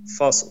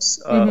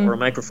fossils or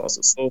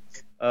microfossils. So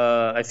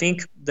I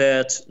think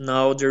that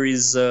now there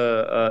is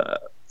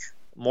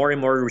more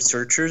and more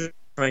researchers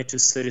trying to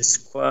study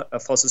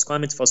fossil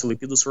squamates, fossil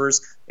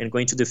lepidosaurs, and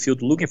going to the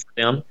field looking for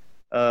them.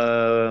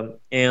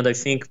 And I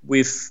think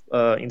with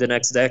in the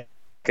next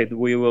decade,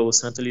 we will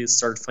certainly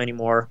start finding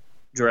more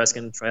Jurassic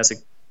and Triassic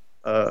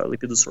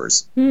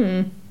lepidosaurs.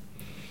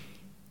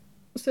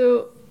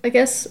 So I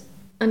guess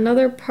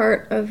another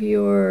part of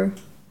your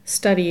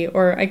study,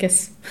 or I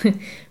guess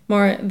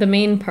more the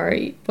main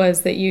part,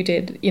 was that you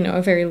did,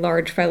 a very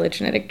large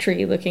phylogenetic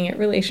tree looking at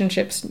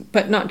relationships,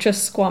 but not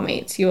just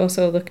squamates. You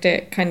also looked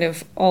at kind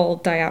of all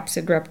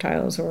diapsid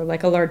reptiles, or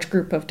like a large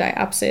group of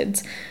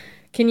diapsids.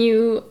 Can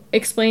you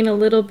explain a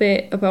little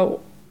bit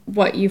about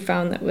what you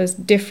found that was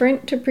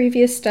different to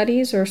previous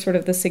studies, or sort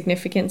of the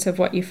significance of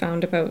what you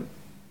found about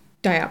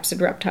diapsid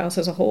reptiles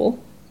as a whole?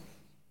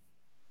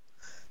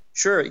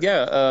 Sure,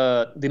 yeah.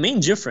 The main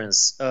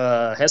difference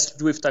has to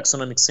do with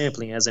taxonomic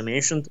sampling, as I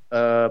mentioned.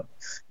 In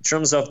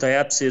terms of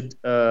diapsid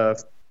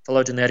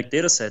phylogenetic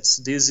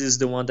datasets, this is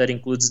the one that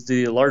includes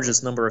the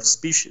largest number of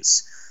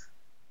species.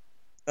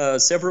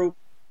 Several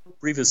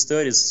previous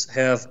studies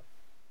have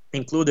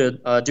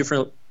included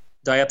different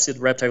diapsid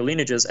reptile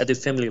lineages at the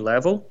family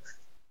level.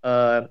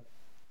 A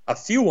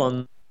few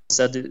ones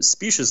at the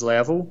species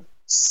level,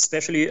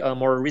 especially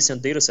more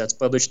recent data sets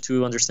published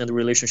to understand the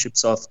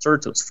relationships of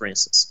turtles, for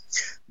instance.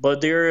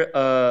 But there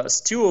are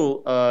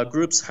still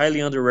groups highly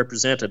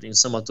underrepresented in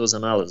some of those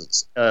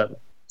analyses,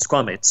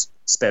 squamates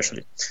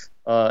especially,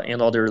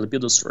 and other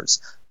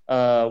lepidosaurs.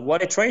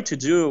 What I tried to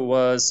do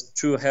was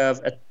to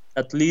have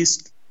at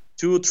least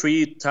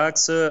 2-3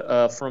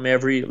 taxa from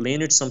every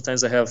lineage.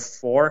 Sometimes I have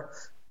 4.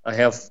 I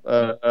have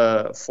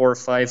 4 or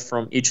 5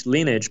 from each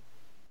lineage.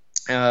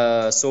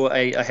 So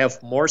I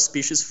have more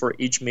species for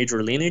each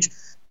major lineage,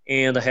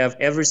 and I have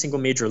every single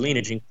major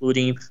lineage,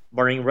 including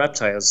marine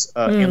reptiles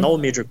and all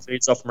major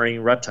clades of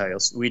marine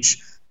reptiles,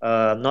 which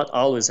not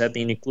always have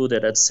been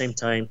included at the same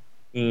time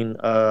in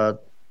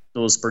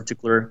those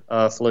particular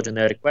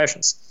phylogenetic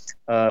questions.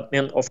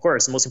 And of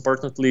course, most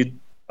importantly,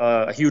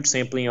 a huge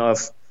sampling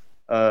of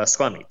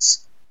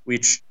squamates,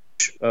 which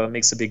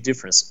makes a big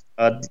difference.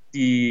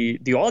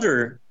 The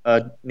other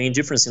main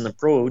difference in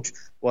approach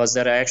was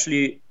that I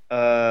actually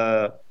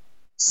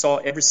saw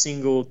every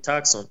single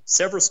taxon,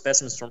 several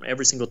specimens from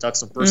every single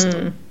taxon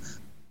personally.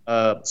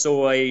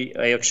 So I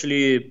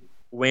actually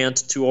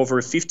went to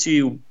over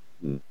 50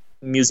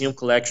 museum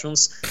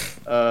collections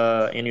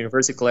and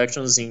university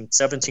collections in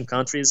 17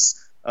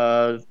 countries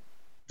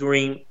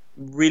during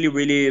really,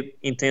 really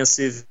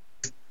intensive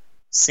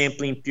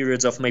sampling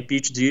periods of my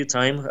PhD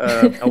time.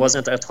 I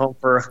wasn't at home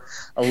for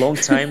a long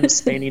time,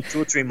 spending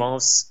 2 or 3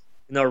 months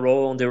in a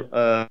row on the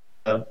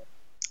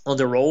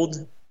road.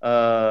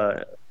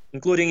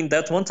 Including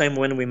that one time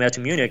when we met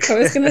in Munich. I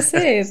was going to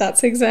say,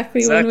 that's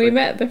exactly when we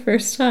met the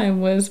first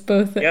time, was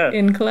both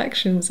in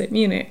collections at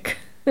Munich.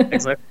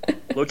 Exactly.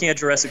 Looking at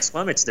Jurassic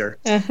Squamates there.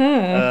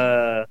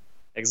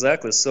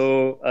 Exactly.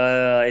 So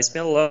I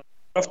spent a lot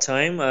of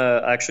time.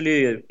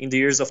 Actually, in the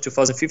years of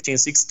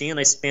 2015-16,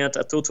 I spent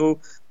a total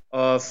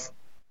of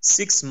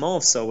 6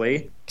 months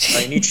away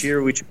in each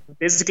year, which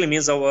basically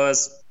means I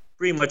was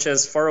pretty much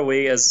as far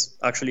away as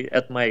actually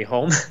at my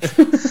home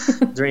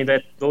during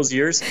those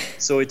years.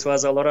 So it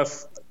was a lot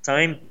of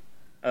time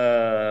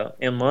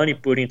and money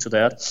put into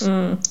that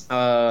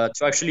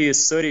to actually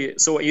study.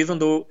 So even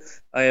though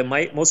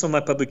most of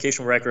my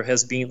publication record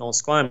has been on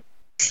Squam, I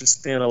actually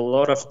spent a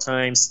lot of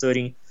time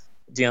studying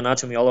the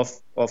anatomy of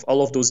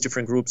all of those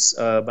different groups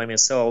by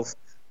myself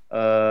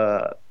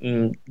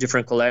in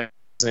different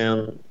collections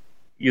and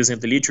using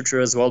the literature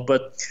as well.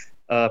 But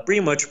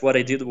pretty much what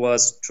I did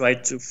was try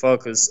to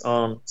focus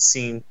on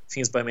seeing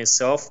things by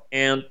myself,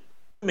 and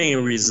two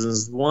main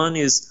reasons. One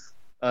is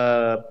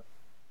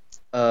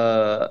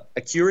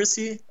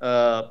accuracy,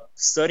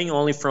 studying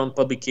only from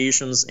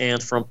publications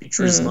and from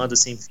pictures, not the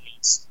same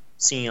things,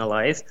 seeing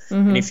alive,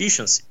 and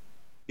efficiency,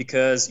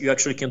 because you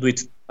actually can do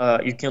it,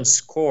 you can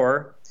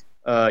score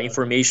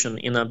information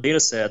in a data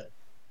set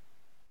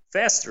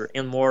faster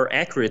and more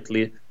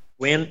accurately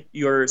when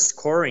you're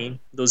scoring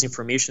those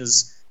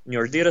informations in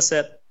your data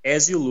set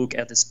as you look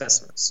at the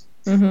specimens.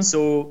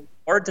 So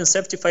more than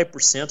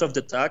 75% of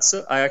the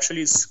taxa I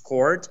actually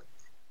scored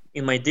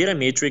in my data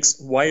matrix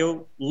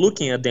while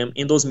looking at them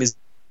in those museum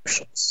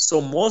collections.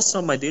 So most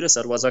of my data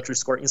set was actually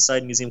scored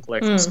inside museum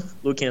collections,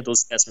 looking at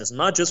those specimens,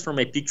 not just from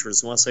my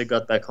pictures once I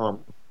got back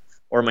home,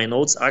 or my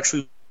notes,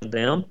 actually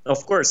them.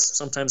 Of course,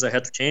 sometimes I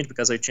had to change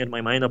because I changed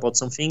my mind about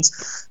some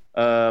things,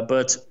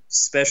 but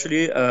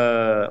especially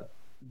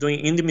doing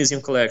in the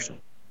museum collection.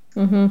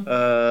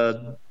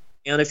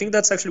 And I think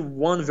that's actually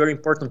one very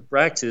important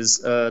practice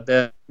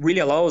that really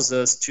allows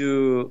us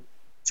to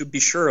be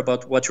sure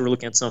about what you're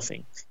looking at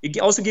something. It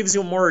also gives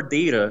you more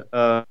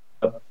data.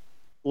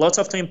 Lots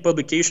of time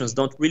publications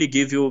don't really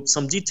give you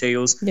some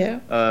details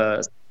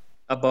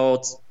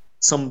about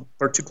some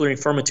particular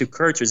informative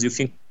characters you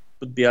think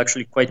would be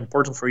actually quite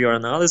important for your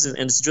analysis,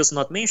 and it's just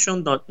not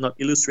mentioned, not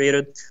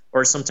illustrated,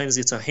 or sometimes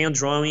it's a hand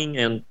drawing,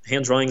 and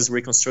hand drawings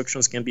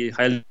reconstructions can be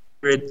highly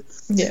accurate.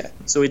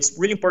 So it's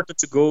really important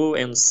to go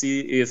and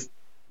see if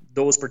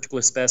those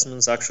particular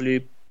specimens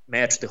actually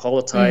match the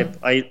holotype.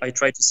 I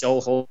try to see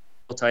all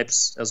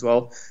holotypes as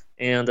well,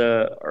 and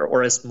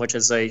or as much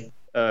as I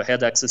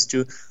had access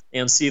to,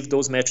 and see if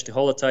those match the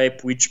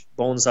holotype, which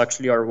bones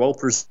actually are well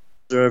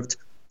preserved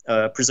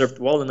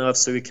well enough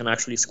so we can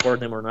actually score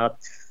them or not.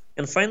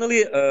 And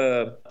finally,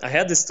 I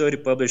had this study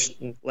published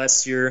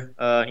last year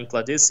in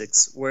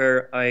Cladistics,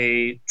 where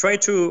I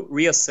tried to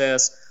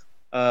reassess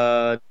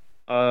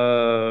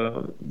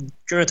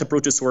current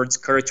approaches towards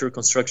character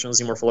reconstructions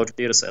in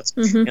morphological datasets.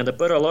 And I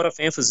put a lot of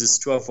emphasis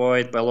to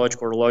avoid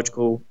biological or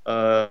logical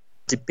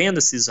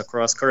dependencies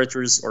across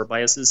characters or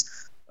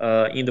biases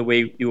in the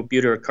way you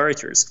build your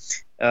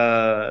characters,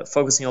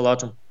 focusing a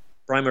lot on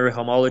primary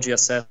homology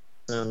assessment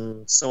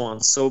and so on.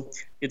 So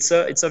it's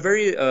a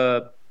very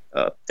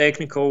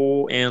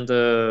technical and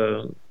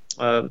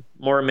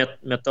more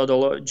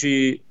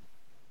methodology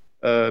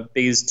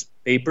based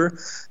paper,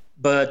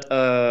 but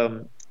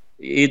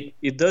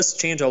it does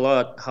change a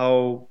lot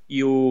how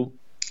you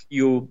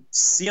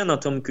see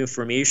anatomical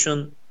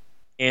information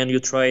and you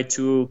try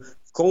to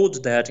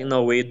code that in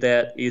a way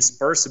that is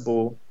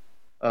parsable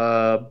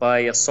by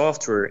a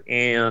software,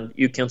 and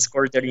you can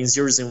score that in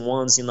zeros and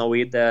ones in a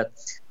way that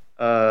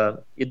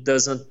it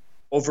doesn't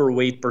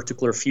overweight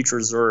particular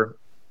features or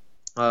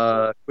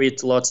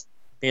create lots of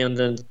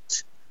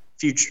dependent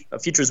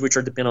features which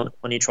are dependent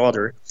on each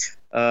other.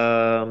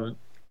 I'm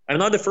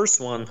not the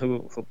first one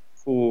who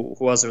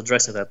was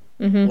addressing that.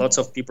 Lots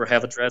of people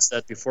have addressed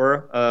that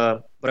before,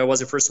 but I was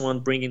the first one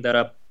bringing that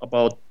up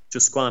about to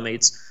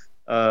Squamates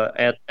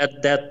at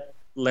that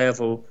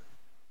level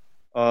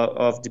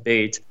of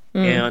debate.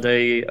 And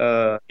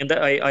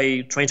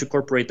I trying to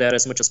incorporate that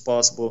as much as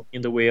possible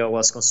in the way I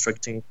was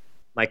constructing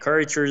my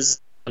characters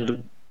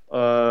and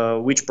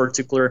which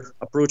particular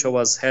approach I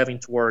was having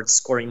towards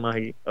scoring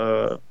my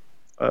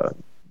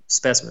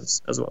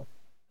specimens as well.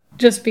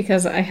 Just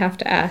because I have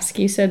to ask,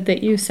 you said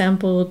that you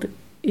sampled,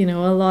 a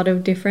lot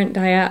of different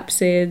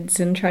diapsids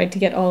and tried to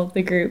get all of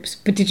the groups,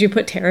 but did you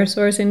put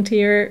pterosaurs into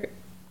your...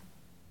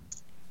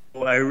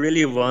 Oh, I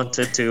really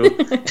wanted to.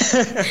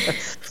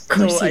 Of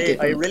course you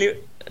didn't.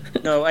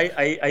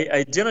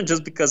 I didn't,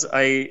 just because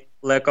I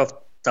lack of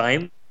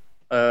time.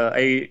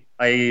 I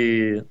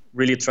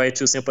really tried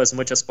to sample as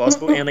much as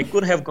possible, and I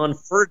could have gone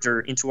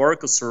further into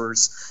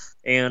archosaurs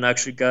and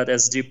actually got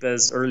as deep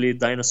as early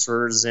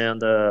dinosaurs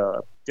and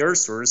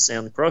pterosaurs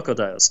and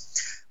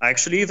crocodiles. I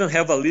actually even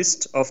have a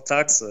list of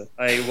taxa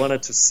I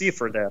wanted to see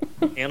for that,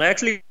 and I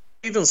actually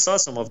even saw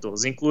some of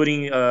those,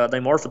 including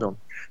Dimorphodon.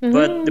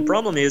 But the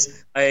problem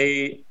is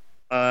I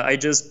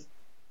just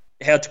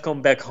had to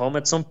come back home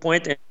at some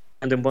point,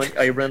 and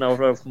I ran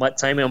out of my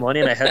time and money,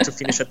 and I had to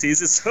finish a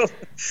thesis. So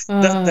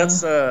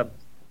that's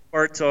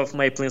part of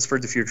my plans for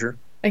the future.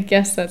 I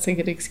guess that's a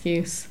good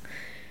excuse.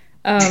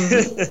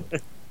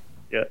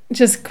 Yeah.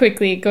 Just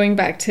quickly, going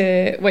back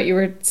to what you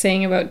were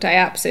saying about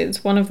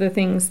diapsids, one of the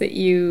things that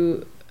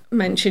you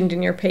mentioned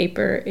in your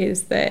paper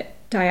is that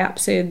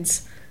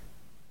diapsids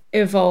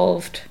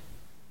evolved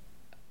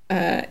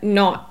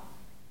not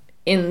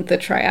in the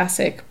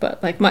Triassic,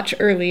 but like much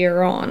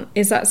earlier on.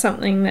 Is that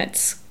something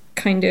that's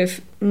kind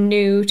of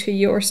new to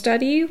your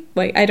study?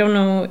 Like, I don't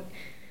know,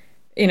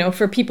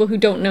 for people who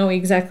don't know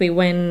exactly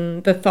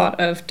when the thought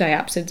of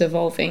diapsids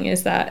evolving,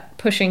 is that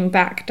pushing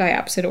back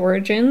diapsid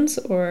origins,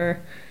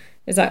 or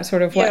is that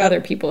sort of what other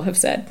people have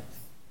said?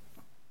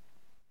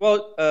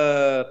 Well,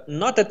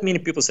 not that many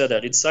people said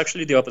that. It's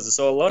actually the opposite.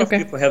 So a lot of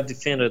people have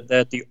defended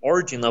that the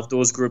origin of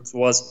those groups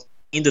was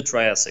in the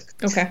Triassic.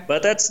 Okay.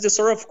 But that's the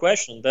sort of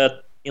question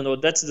that,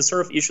 that's the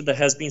sort of issue that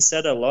has been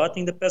said a lot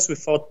in the past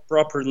without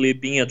properly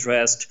being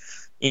addressed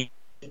in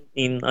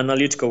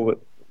analytical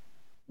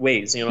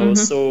ways,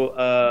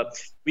 So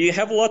we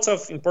have lots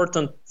of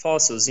important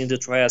fossils in the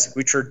Triassic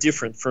which are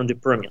different from the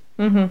Permian.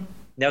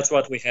 That's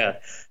what we had.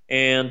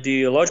 And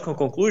the logical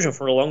conclusion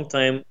for a long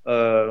time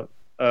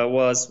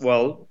was,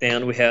 well,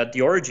 then we had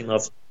the origin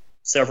of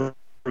several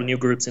new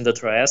groups in the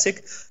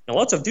Triassic. And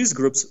lots of these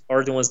groups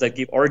are the ones that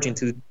give origin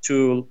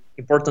to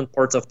important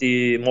parts of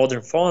the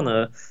modern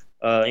fauna,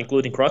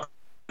 including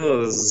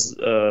crocodiles,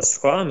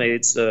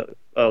 squamates,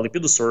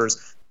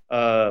 lepidosaurs.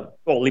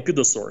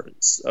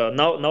 Lepidosaurs.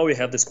 Now we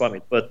have the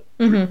squamate, but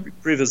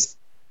previous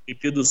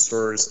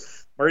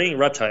lepidosaurs, marine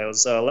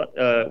reptiles,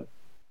 the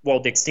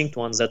extinct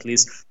ones at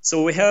least.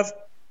 So we have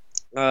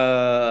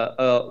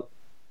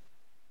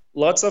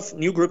lots of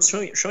new groups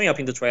showing up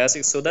in the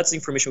Triassic. So that's the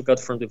information we got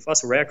from the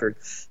fossil record.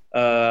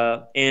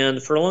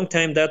 And for a long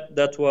time,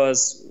 that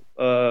was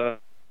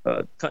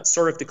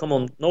sort of the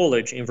common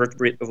knowledge in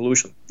vertebrate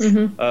evolution.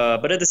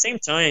 But at the same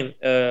time,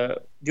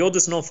 the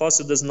oldest known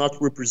fossil does not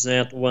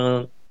represent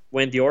when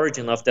the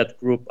origin of that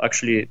group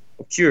actually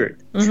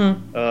occurred.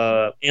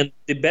 And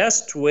the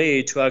best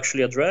way to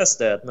actually address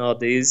that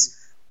nowadays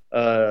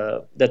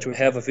that we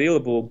have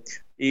available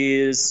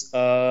is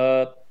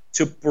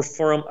to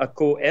perform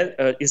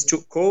is to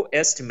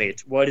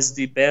co-estimate what is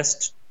the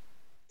best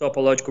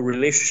topological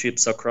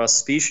relationships across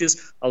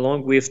species,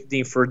 along with the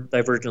inferred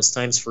divergence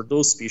times for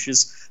those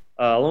species,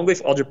 along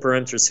with other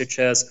parameters such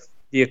as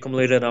the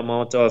accumulated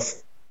amount of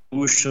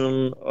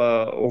evolution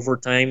over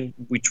time,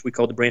 which we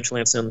call the branch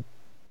lengths, and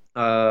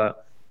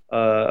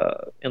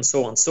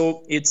so on.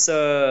 So it's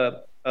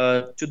today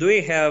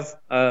we have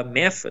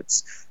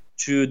methods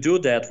to do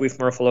that with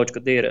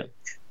morphological data,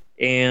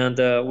 and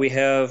we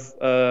have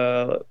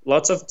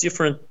lots of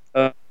different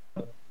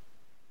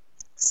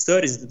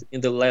studies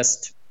in the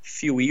last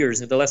few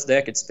years, in the last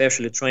decade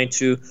especially, trying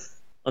to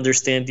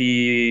understand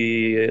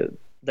the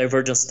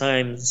divergence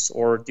times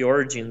or the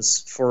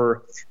origins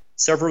for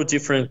several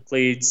different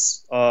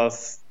clades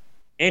of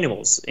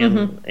animals,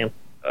 and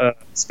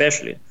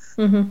especially.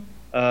 We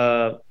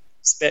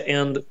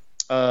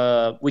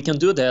can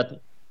do that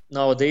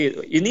nowadays.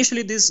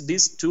 Initially,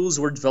 these tools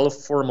were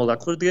developed for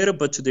molecular data,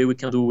 but today we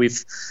can do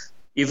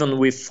even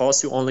with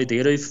fossil-only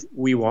data if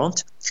we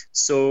want.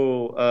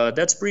 So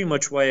that's pretty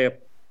much why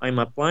I'm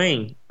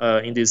applying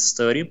in this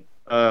study.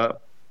 This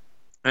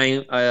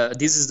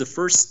is the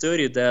first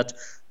study that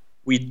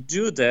we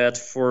do that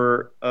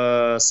for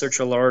such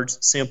a large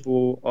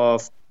sample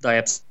of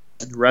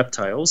diapsid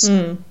reptiles.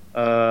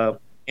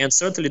 And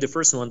certainly the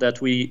first one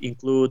that we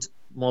include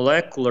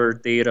molecular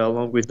data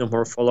along with the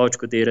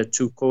morphological data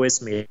to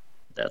co-estimate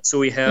that. So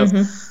we have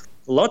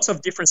lots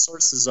of different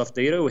sources of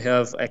data. We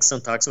have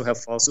extant taxa, we have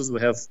fossils,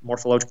 we have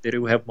morphological data,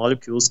 we have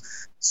molecules.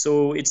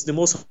 So it's the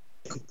most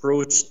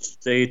approach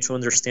today to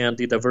understand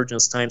the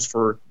divergence times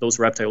for those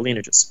reptile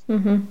lineages.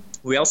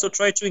 We also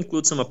try to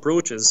include some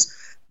approaches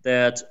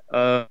that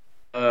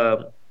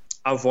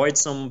avoid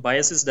some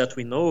biases that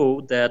we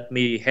know that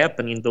may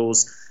happen in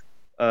those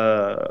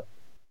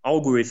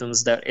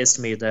algorithms that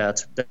estimate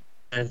that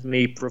and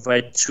may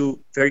provide two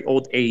very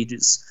old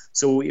ages.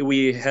 So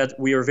we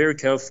are very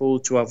careful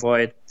to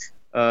avoid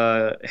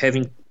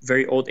having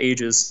very old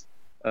ages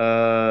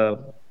in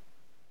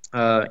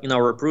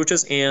our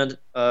approaches, and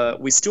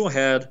we still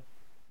had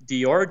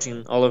the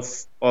origin of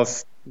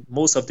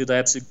most of the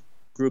diapsid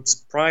groups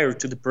prior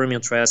to the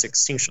Permian-Triassic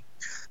extinction.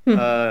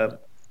 To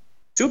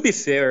be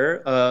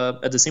fair,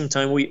 at the same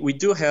time, we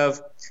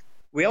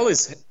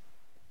always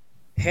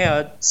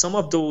had some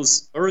of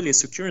those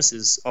earliest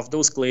occurrences of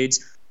those clades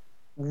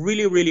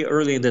really, really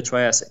early in the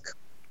Triassic.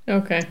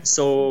 Okay.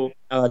 So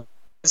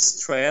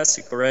this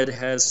Triassic already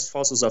has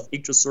fossils of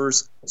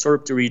ichthyosaurs,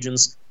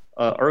 sauropterygians,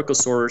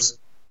 archosaurs,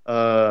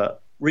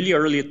 really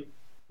early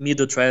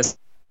middle Triassic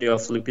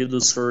of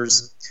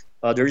lepidosaurs.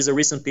 There is a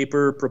recent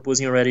paper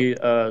proposing already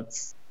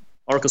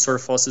archosaur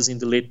fossils in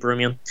the late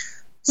Permian.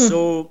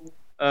 So,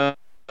 if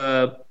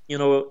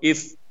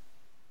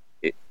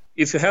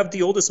you have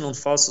the oldest known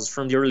fossils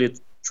from the early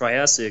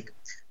Triassic,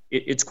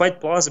 it's quite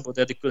plausible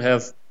that it could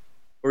have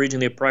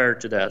originated prior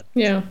to that.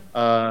 Yeah.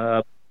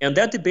 And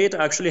that debate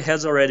actually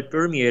has already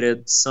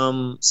permeated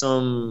some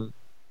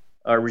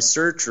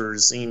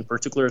researchers in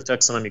particular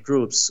taxonomic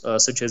groups,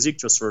 such as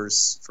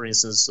ichthyosaurs, for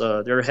instance.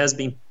 There has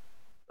been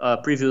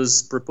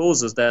previous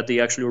proposals that they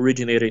actually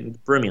originated in the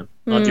Permian,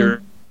 not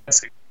the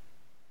Jurassic.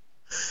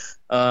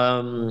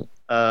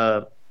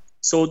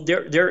 So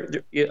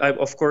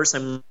of course,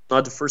 I'm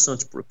not the first one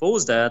to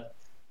propose that,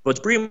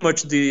 but pretty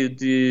much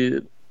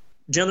the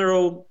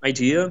general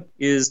idea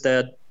is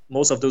that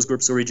most of those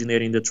groups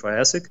originate in the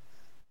Triassic.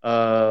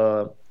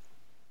 But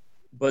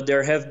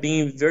there have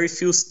been very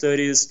few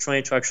studies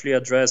trying to actually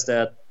address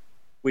that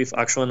with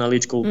actual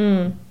analytical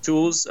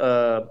tools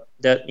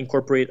that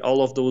incorporate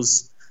all of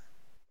those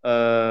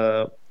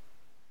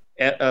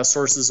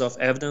sources of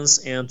evidence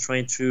and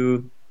trying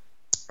to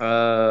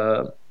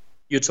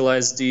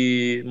utilize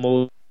the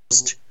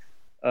most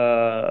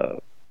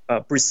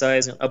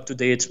precise and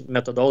up-to-date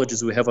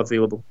methodologies we have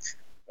available.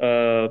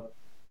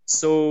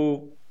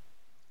 So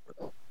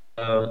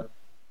in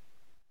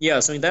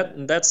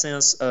that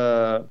sense,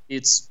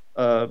 it's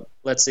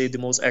let's say the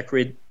most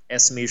accurate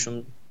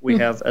estimation we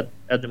have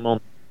at the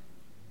moment.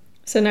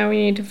 So now we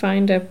need to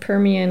find a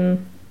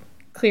Permian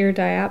clear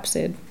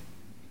diapsid.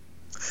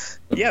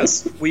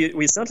 Yes,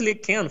 we certainly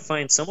can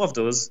find some of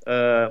those.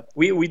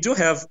 We do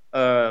have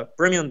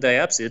Permian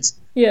diapsids.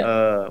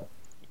 Yeah.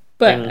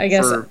 But I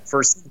guess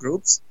for some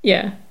groups.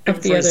 Yeah,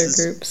 of the other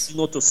instance,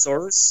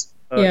 groups.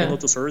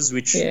 Notosaurus,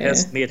 which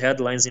has made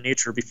headlines in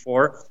Nature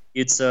before.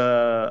 It's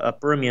a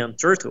Permian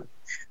turtle.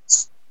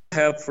 So we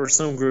have for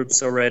some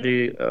groups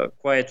already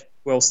quite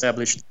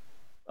well-established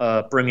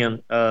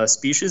Permian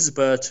species,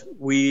 but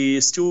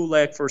we still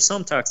lack for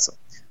some taxa.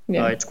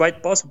 Yeah. It's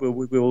quite possible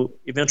we will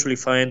eventually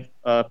find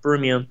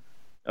Permian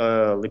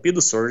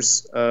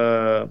lepidosaurs,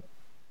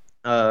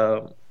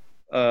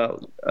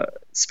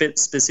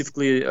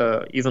 specifically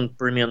even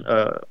Permian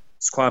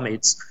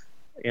squamates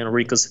and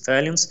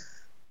rhecocephalians.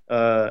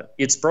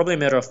 It's probably a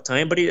matter of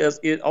time, but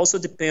it also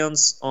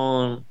depends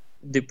on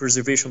the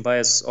preservation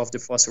bias of the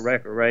fossil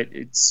record, right?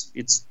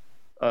 It's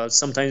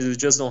sometimes you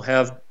just don't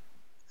have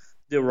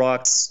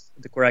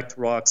the correct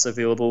rocks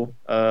available,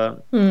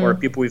 or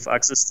people with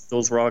access to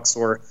those rocks,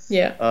 or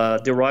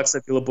the rocks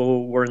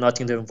available were not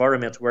in the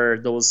environment where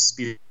those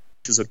species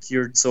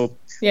occurred. So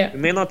we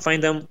may not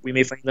find them, we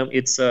may find them.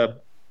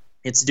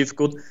 It's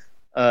difficult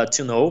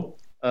to know.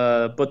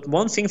 But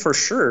one thing for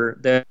sure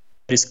that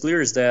is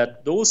clear is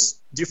that those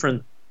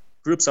different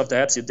groups of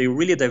diapsid, they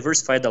really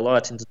diversified a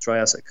lot in the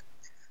Triassic.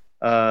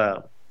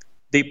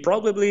 They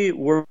probably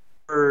were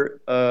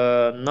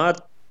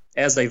not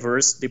as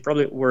diverse. They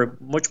probably were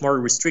much more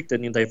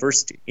restricted in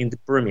diversity in the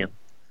Permian.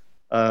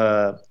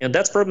 And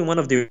that's probably one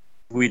of the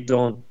we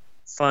don't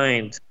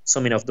find so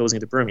many of those in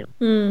the Permian.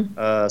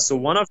 So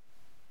one of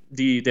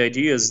the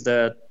ideas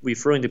that we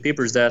throw in the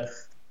paper is that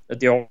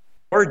the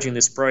origin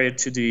is prior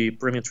to the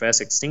Permian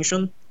Triassic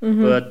extinction,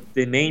 but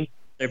the main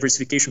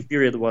diversification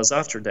period was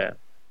after that.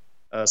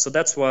 So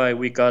that's why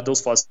we got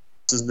those fossils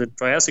in the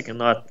Triassic and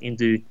not in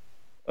the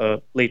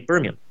late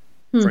Permian,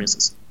 for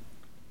instance.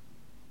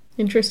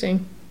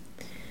 Interesting.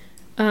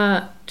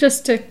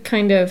 Just to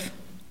kind of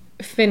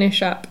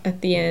finish up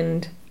at the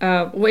end,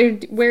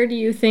 where do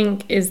you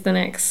think is the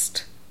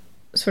next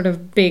sort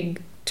of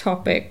big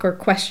topic or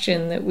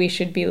question that we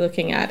should be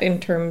looking at in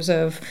terms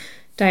of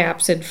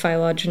diapsid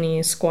phylogeny,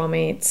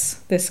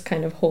 squamates, this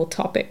kind of whole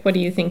topic? What do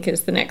you think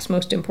is the next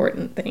most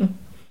important thing?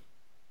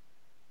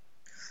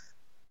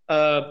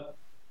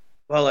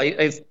 Well,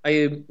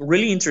 I'm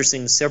really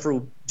interested in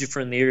several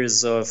different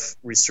areas of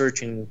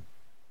research in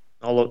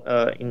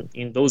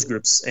those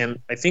groups, and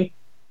I think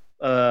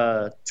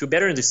to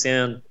better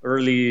understand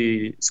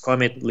early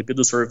squamate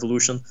lepidosaur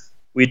evolution,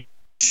 which,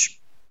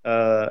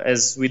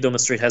 as we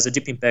demonstrate, has a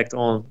deep impact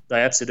on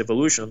diapsid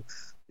evolution,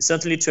 is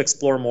certainly to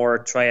explore more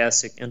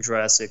Triassic and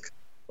Jurassic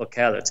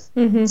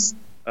localities,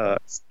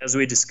 as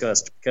we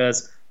discussed,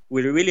 because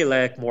we really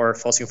lack more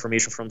fossil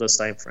information from those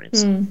time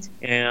frames.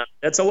 And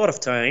that's a lot of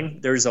time.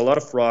 There's a lot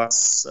of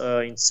rocks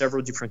in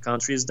several different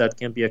countries that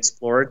can be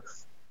explored.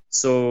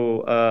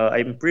 So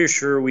I'm pretty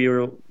sure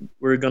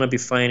we're going to be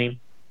finding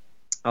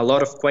a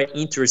lot of quite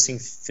interesting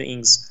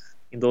things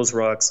in those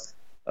rocks,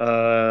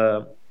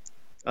 and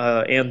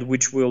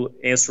which will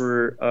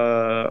answer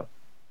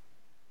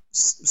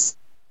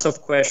of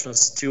questions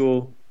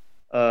still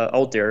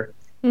out there,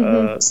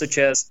 such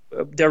as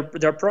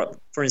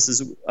for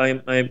instance,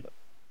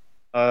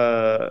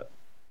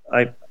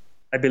 I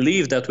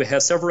believe that we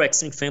have several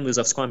extinct families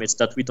of squamates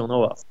that we don't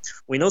know of.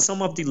 We know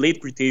some of the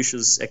late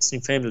Cretaceous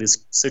extinct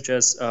families, such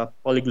as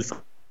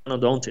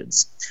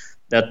polyglyphanodontids,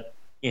 that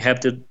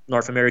inhabited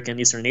North America and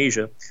Eastern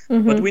Asia.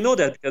 But we know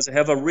that because they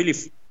have a really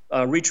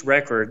rich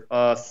record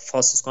of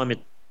fossil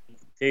squamate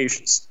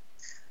Cretaceous.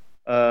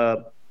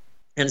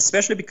 And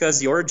especially because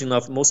the origin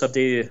of most of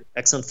the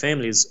extant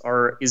families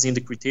is in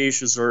the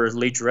Cretaceous or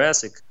late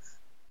Jurassic.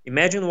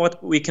 Imagine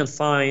what we can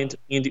find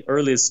in the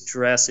earliest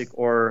Jurassic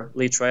or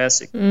late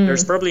Triassic.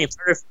 There's probably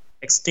entire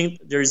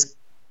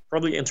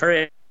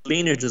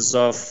lineages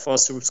of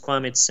fossil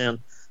squamates and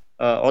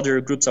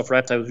other groups of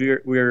reptiles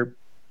we're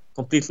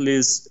completely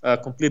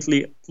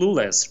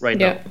clueless right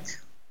now.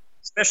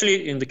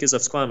 Especially in the case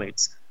of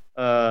squamates.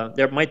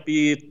 There might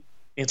be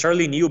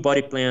entirely new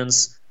body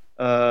plans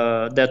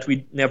that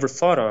we never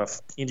thought of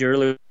in the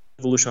early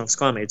evolution of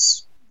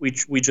squamates,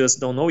 which we just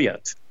don't know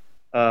yet.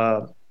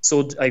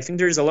 So I think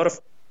there's a lot of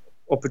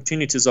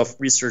opportunities of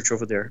research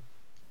over there.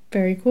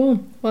 Very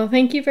cool. Well,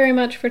 thank you very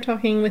much for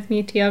talking with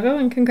me, Tiago,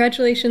 and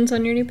congratulations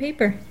on your new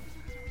paper.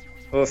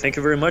 Oh, thank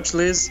you very much,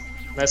 Liz.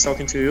 Nice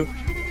talking to you.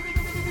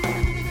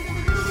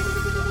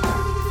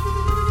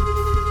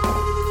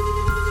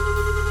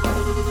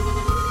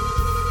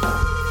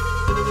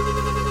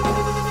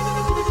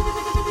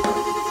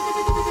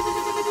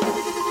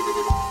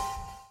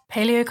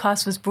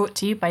 Paleocast was brought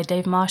to you by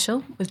Dave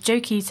Marshall, with Joe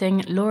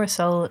Keating, Laura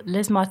Soul,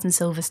 Liz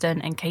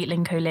Martin-Silverstone and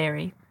Caitlin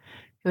Colery.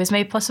 It was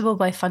made possible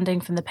by funding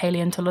from the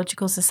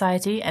Paleontological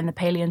Society and the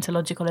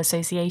Paleontological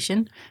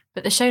Association,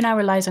 but the show now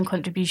relies on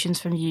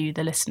contributions from you,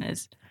 the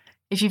listeners.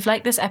 If you've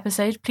liked this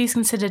episode, please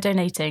consider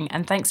donating,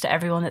 and thanks to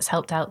everyone that's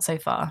helped out so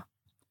far.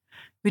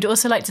 We'd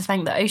also like to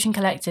thank the Ocean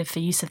Collective for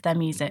use of their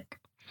music.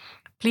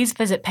 Please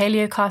visit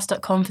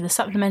paleocast.com for the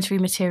supplementary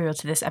material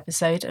to this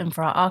episode and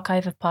for our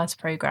archive of past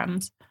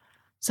programmes.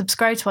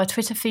 Subscribe to our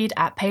Twitter feed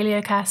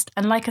 @Paleocast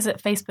and like us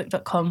at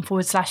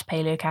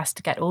facebook.com/Paleocast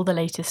to get all the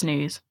latest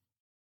news.